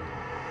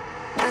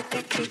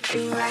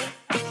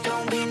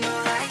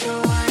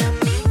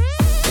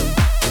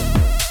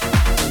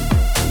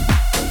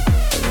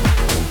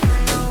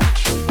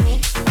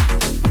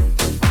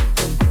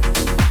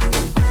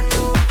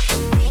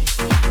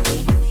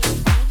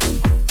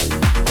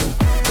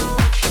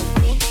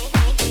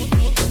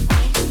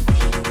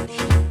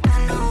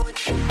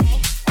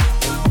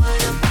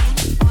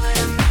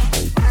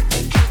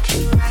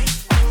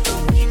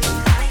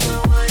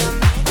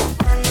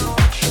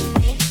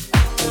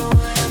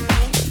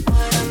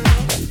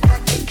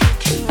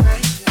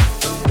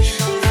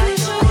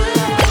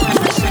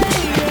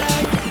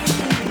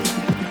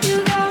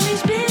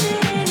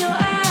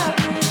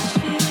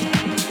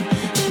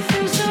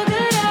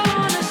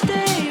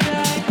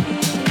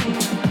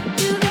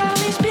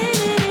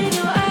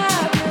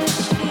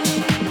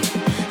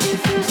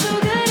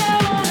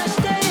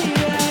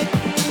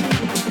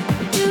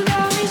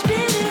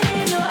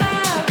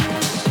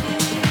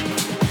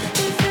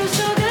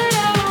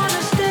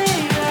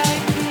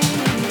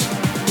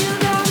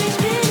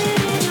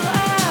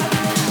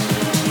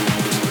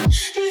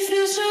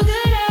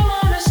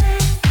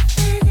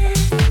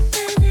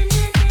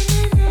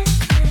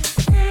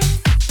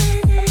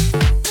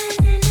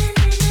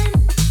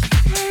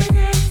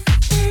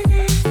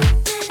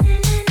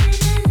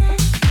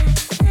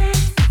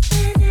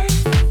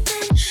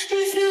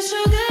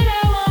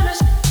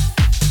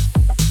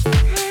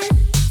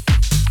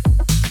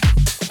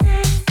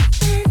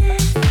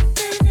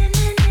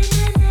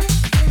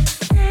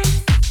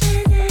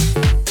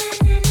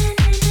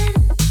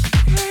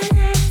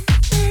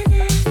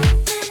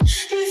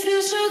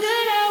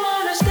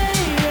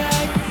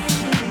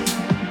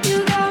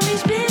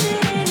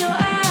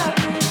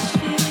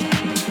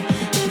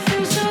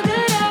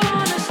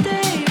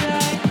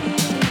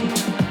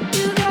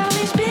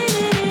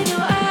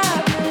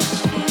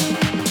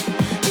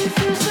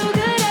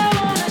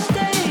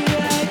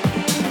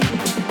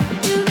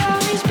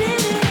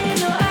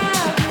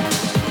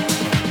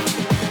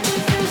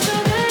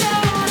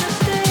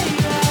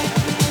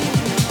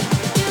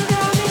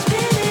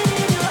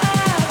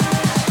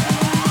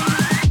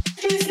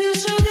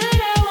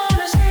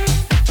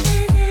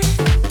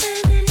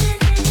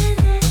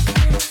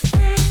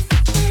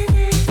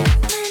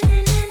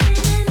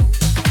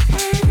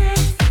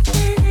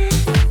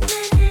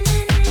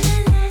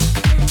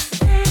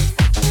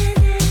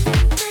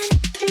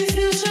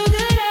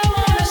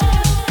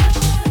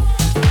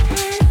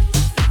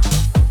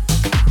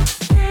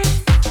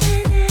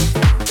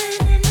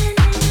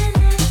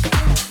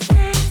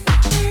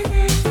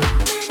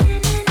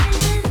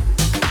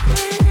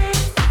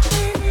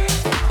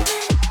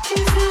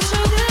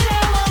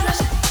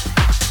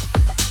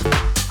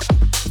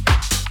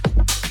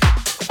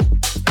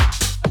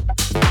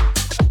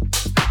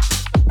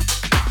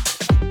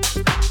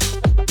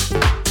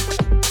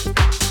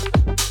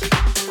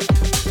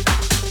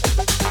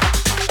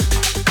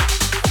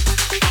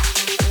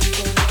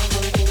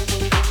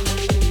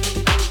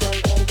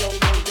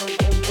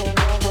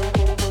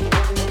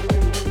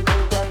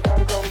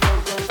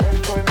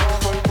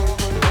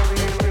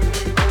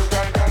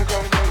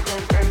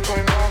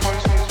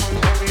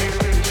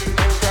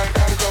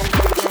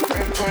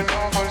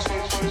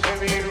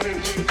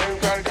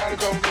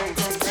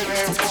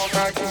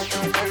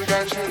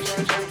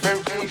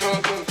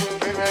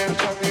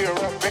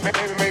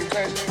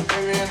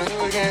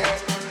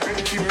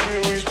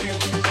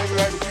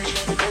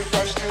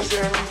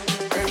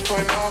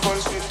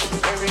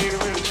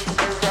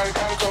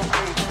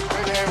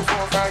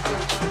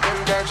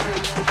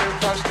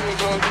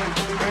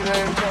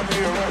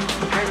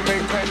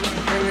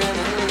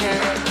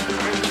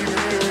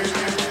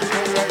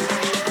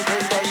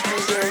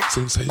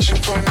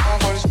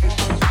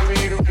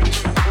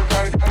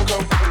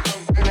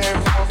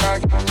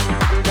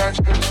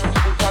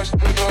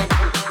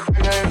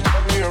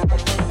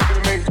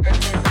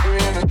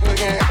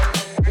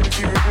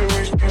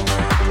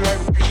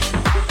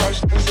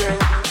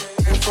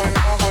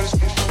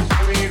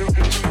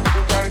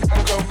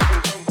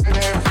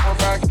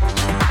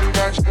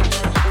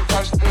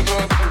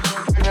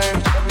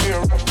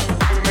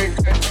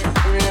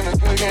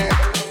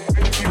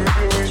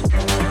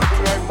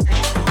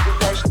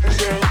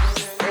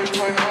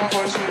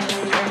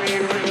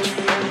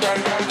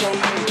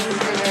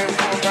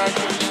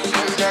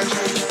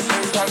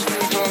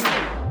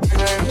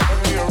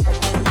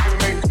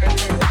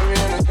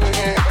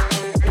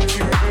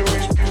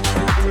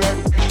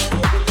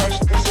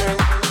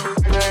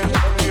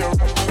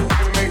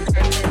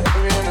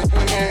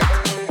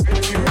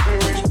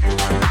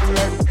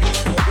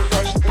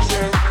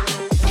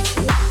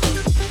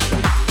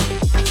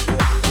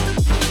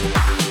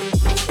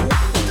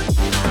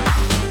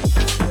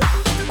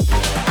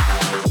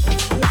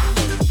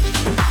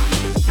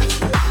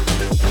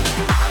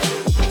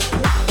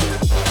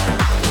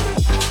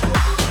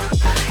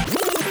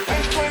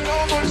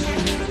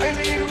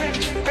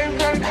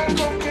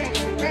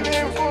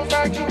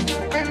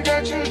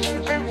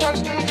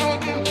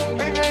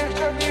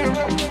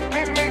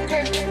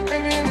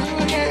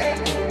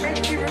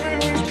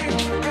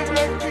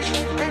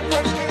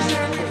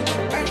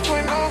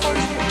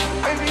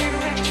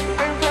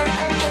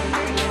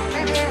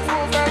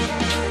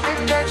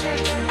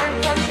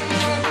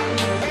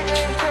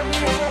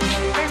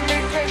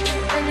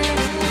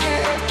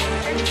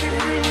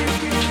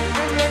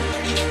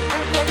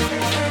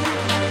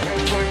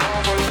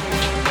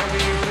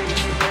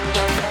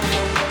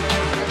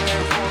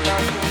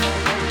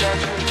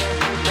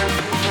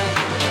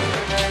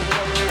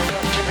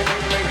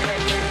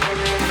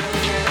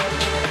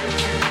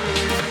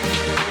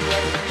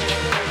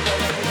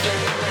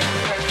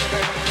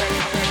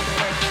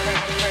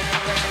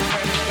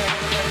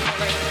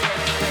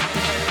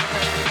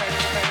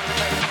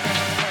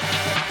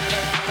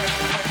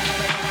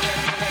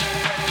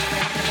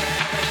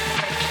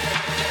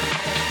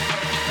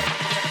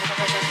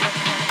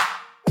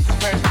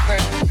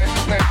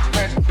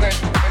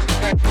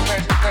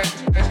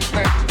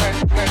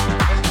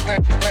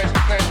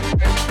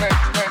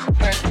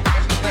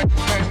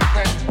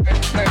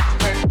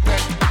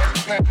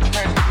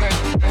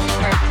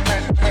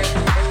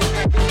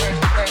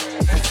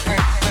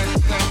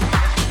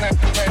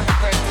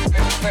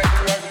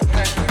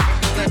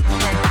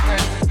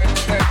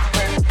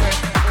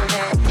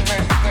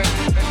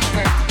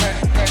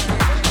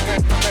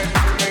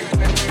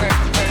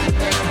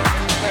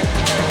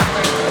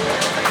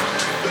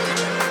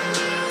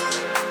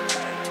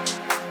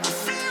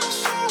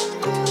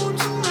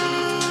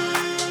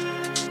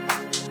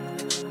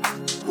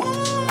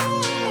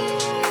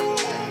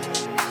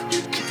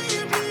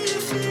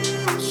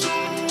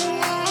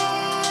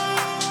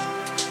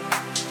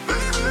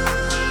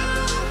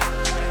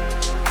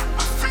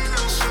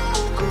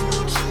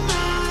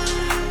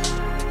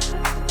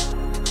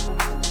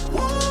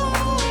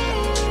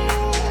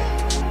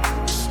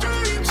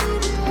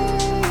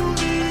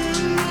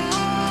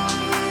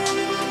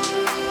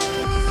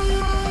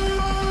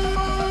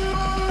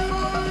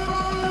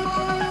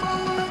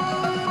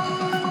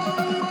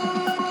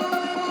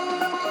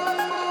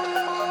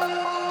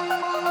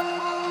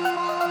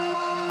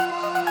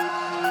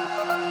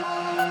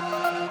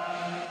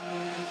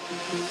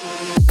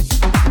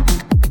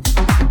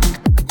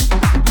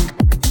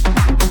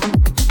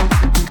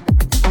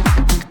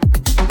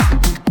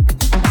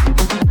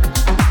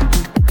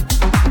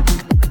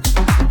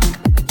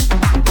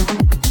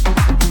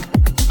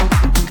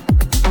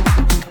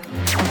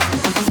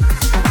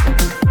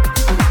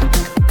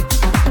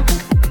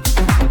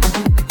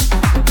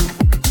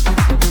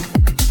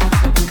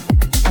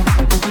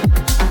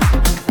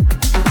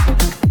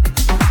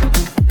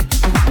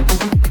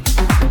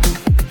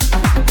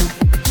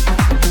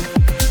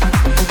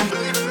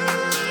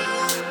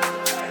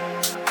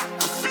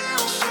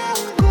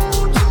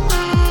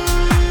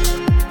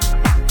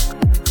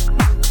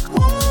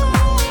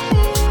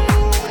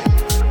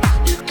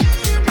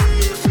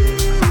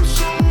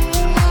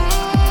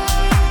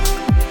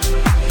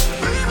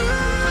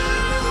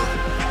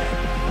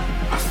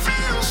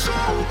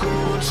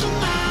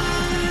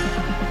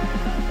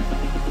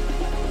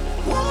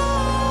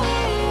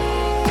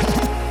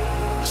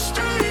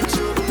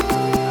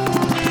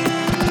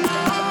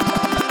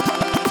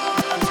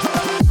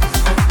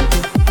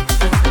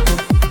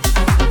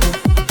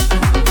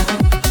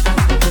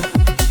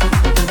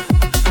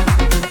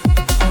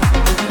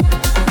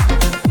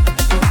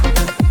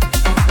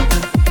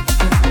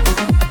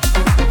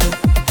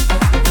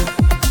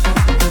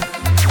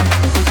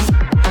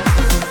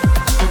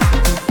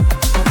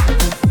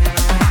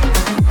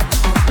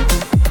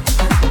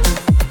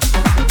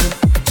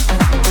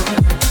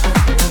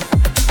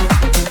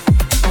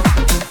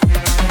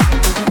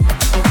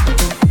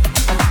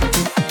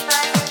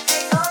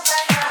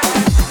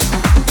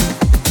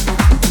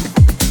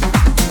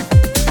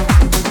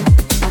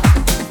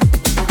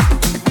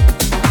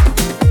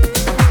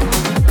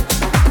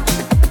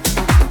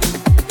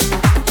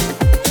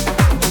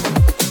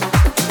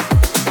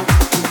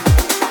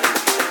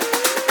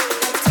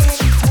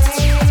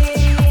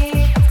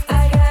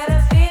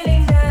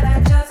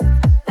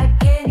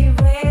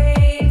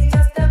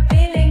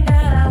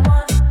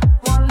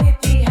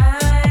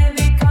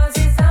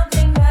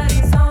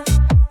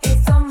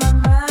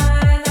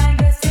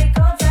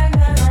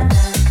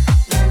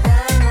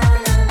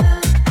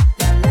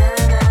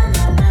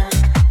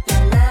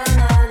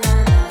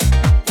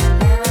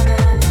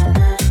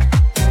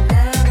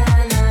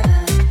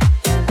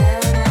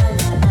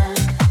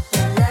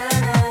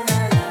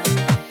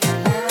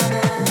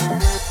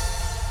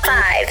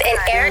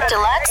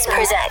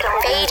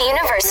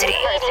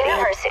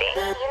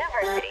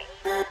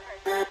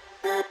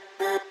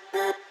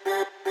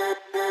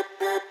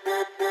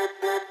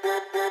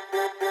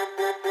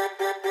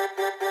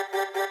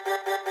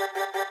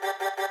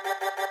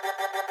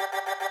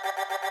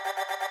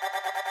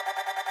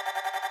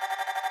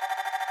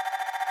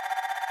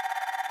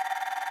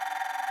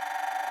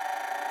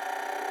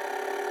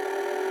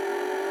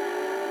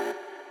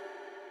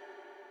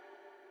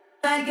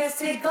 I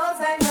guess it goes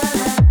like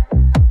that.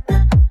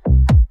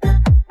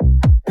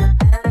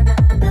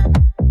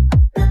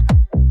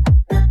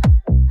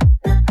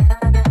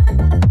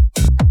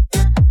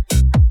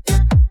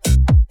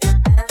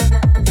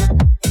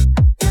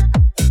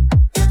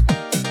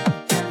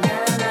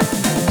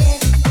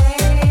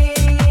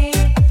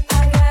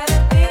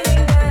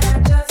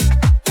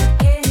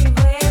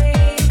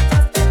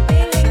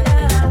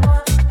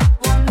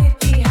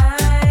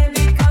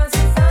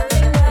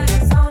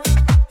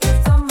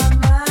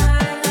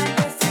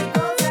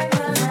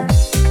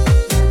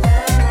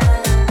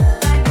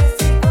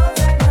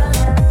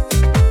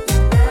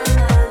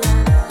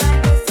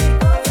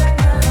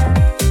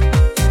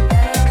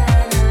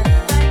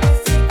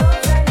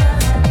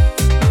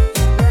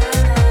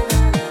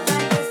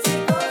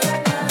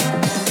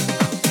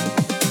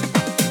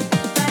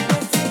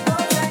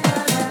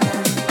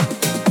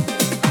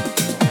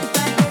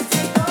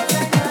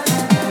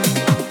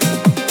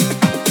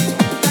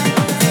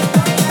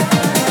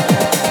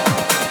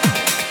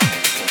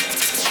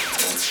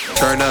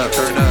 Turn up,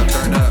 turn up,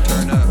 turn up,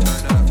 turn up,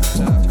 turn up,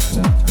 turn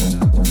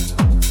up.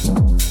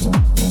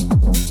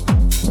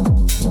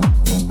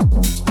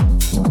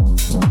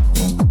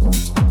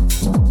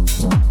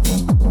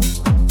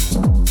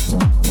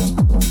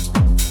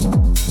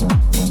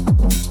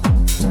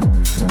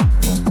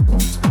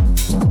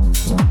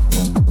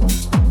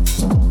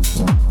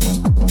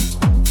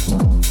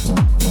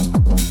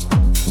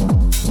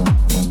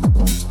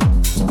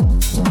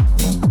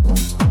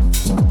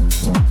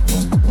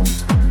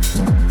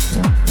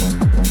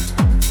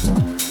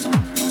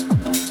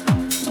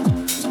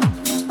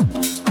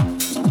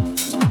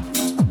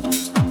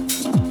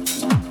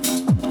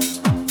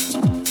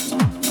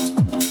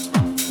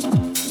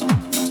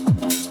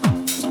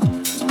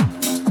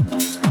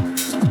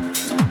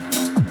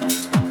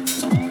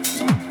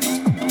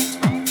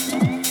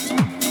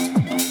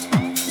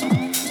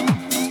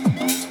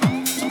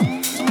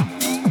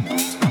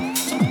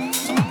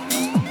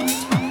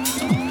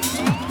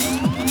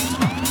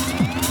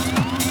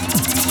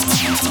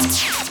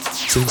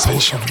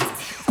 Sensation.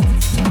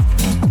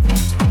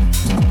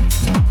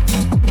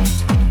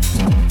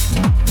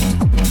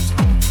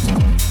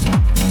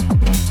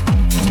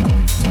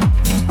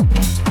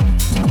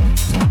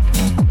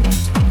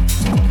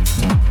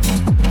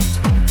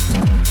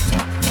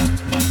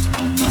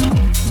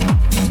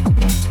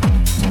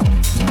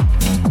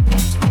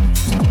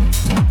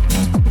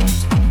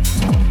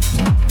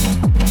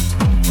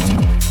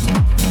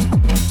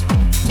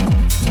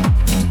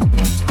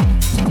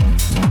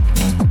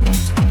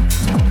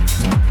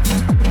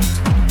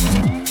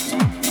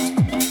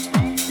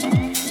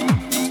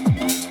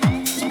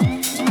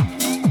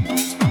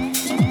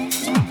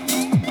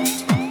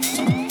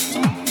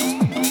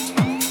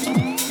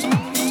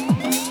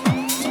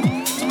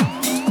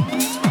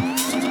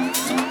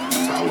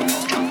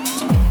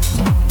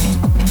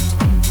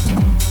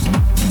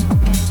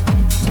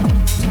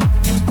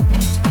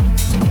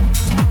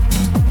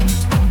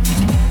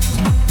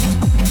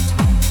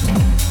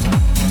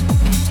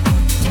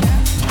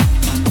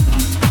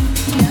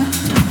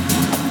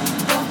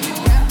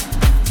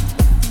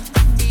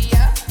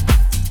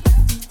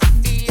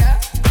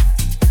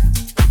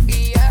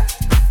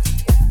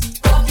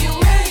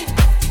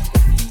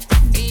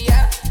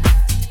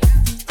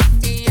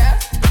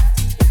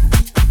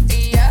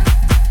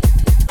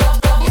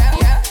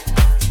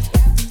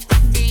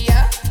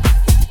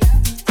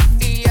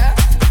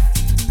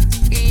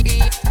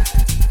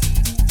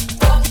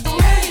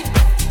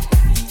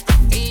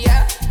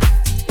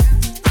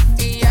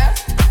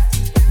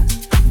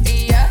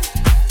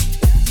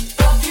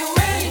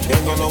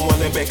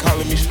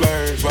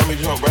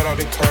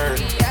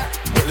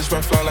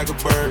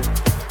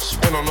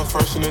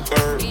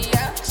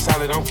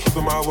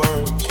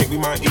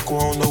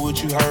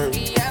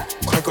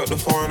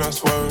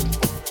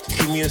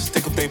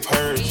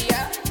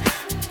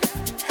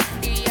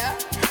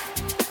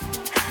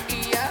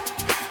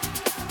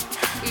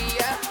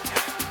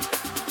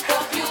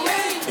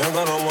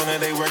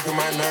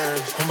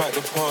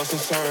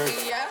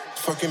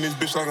 Fucking this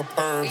bitch like a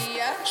perm.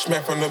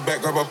 Smack from the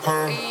back, grab a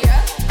perm.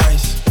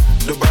 Ice,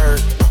 the bird.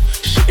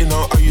 Shitting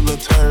on all you little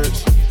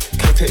turds.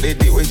 Can't take that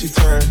dick, wait your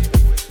turn.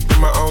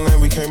 In my own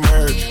lane, we can't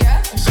merge.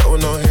 So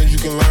with no hands, you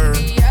can learn.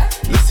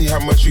 Let's see how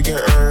much you can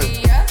earn.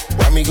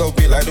 Why me go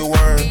big like the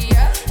worm?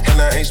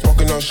 And I ain't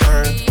smoking no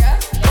shine.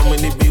 I'm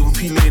in the beat with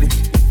P Lady.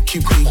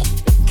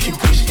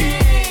 QP, ski.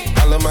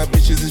 I love my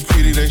bitches, it's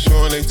pretty. They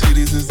showing their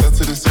titties, it's up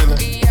to the ceiling.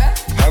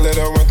 I let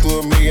her run through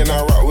a million.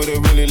 I rock with her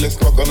really, let's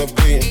smoke on a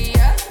billion.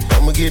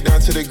 I'ma get down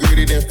to the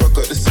gritty, then fuck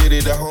up the city,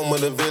 the home of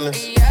the villains.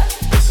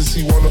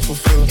 Ecstasy, wonderful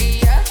feeling.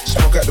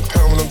 Smoke out the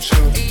pound when I'm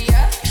chillin'.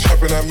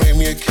 Trappin', I made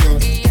me a killer.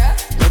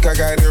 Look, I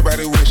got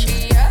everybody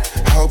wishing.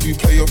 I hope you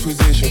play your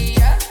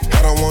position.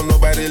 I don't want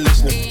nobody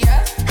listening.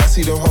 I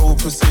see them whole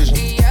precision.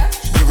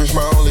 Givers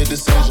my only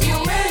decision.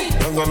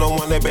 Young gun no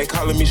one that back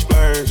calling me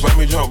splurge. Let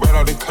me jump right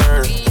off the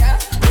curb.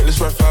 Make this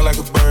rap fly like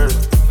a bird.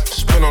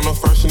 Spin on the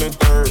first and the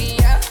third.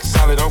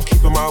 Solid, I'm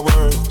keeping my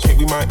word. Can't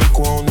be my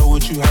equal, I don't know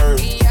what you heard.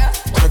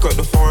 Crack up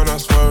the foreign, I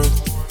swerve.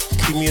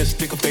 Keep me a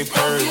stick if they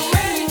purge.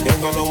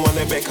 Ain't got no one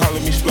that back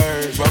calling me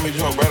splurge. Ride me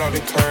jump right out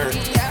the curb.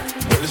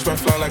 Let this run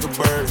fly like a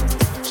bird.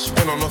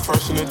 Spin on the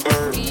first and the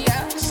third.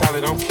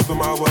 Solid, I'm keeping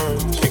my word.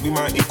 Can't be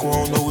my equal,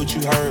 I don't know what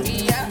you heard.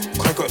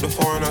 Crack up the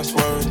foreign, I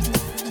swerve.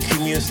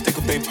 Keep me a stick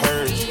if they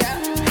purge.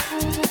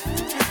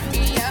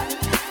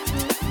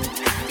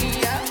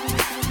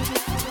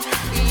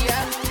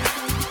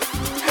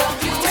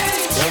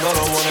 Ain't got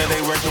no one that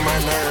they working my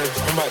nerves.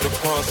 I'm about to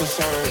pause and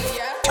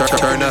serve. Turn up,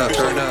 turn up,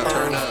 turn up,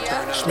 turn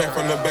up. Smack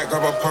from the back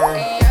of a perm.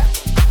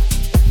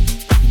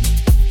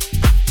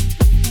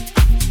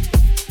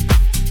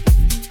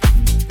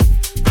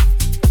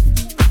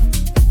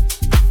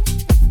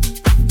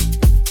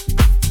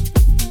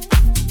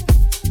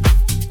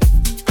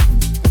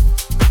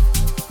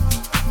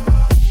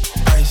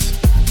 Ice,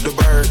 the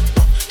bird,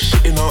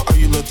 shitting on all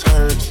you little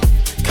turds.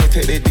 Can't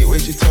take that dick,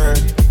 wait your turn.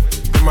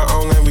 In my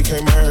own lane, we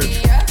can't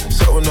merge.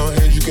 So with no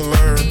hands, you can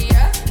learn.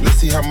 Let's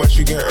see how much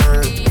you can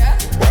earn.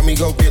 Why me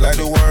go big like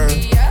the worm?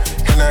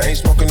 And I ain't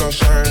smoking no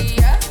shine.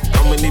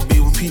 I'm in the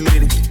beat with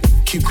P-Lady.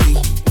 QP,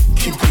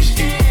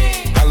 ski.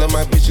 I love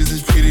my bitches,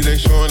 it's pretty. They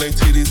showing their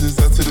titties, it's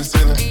up to the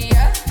ceiling.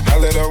 I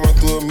let her run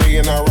through a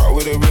million. I rock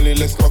with her really,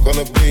 let's fuck on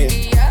a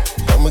billion.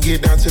 I'ma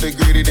get down to the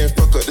gritty, then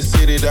fuck up the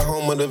city, the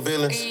home of the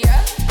villains.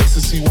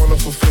 Ecstasy,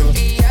 wonderful feeling.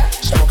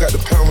 Smoke out the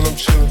pound when I'm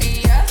chillin'.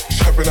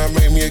 Trappin', I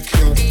made me a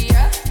killer.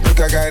 Look,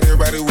 I got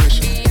everybody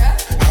wishing.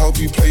 I hope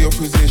you play your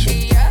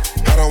position.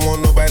 I don't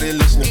want nobody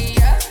listening.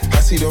 I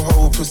see the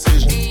whole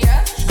precision.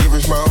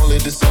 Give my only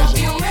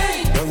decision.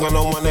 Don't got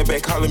no one that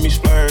back calling me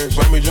splurge.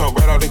 Let me jump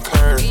right out the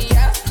curb.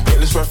 Let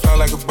this run fly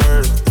like a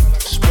bird.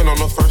 Spin on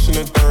the first and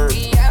the third.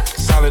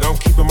 Solid, I'm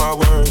keeping my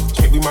word.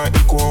 Can't be my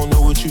equal, I don't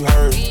know what you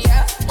heard.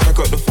 Crack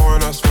up the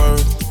foreign, I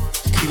swerve.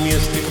 Keep me a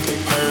stick if they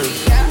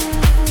purge.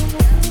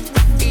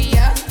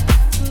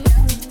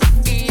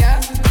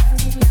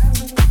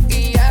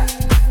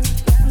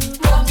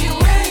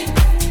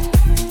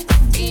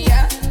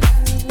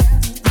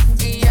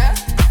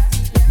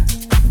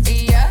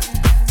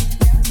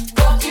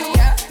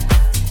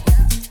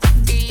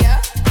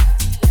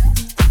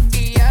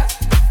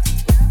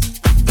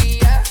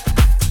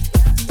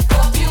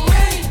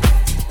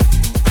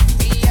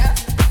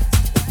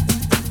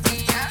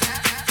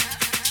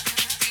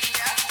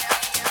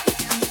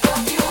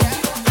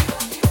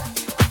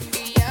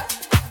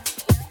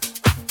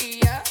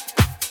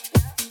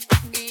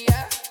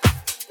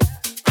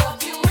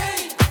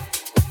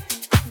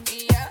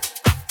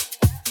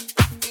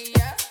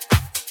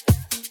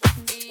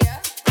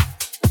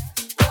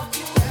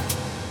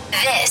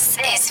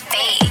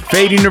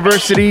 Fade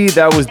University,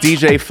 that was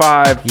DJ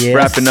 5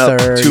 wrapping up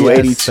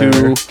 282.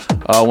 Yes,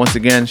 once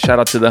again, shout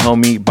out to the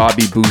homie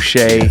Bobby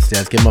Booshay.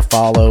 Yes, give him a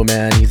follow,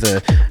 man. He's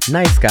a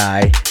nice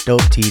guy,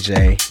 dope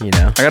TJ, you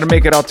know. I gotta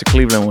make it out to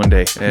Cleveland one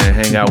day and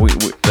hang out.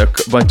 A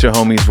bunch of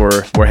homies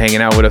were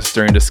hanging out with us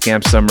during the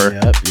Scam Summer.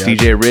 Yep.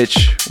 DJ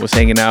Rich was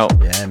hanging out.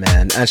 Yeah,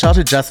 man. And shout out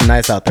to Justin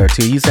Nice out there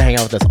too. He used to hang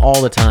out with us all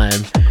the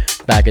time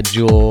back at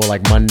Jewel,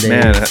 like Mondays.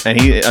 Man,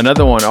 and he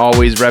another one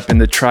always repping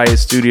the Triad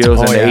Studios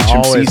and the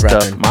HMC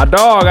stuff. Repping. My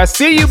dog, I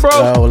see you,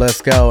 bro.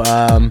 Let's go.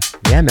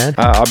 Yeah, man.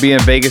 I'll be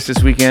in Vegas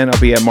this weekend. I'll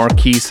be at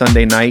Marquee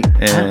Sunday night,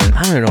 and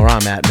I don't even know where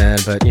I'm at, man.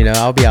 But you know,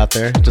 I'll be out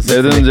there.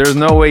 There's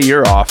no way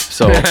you're off.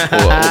 So we'll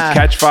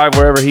catch 5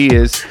 wherever he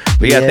is.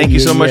 But yeah, thank you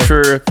so much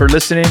for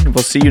listening.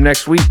 We'll see you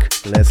next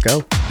week. Let's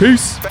go.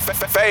 Peace.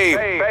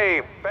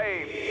 Fame.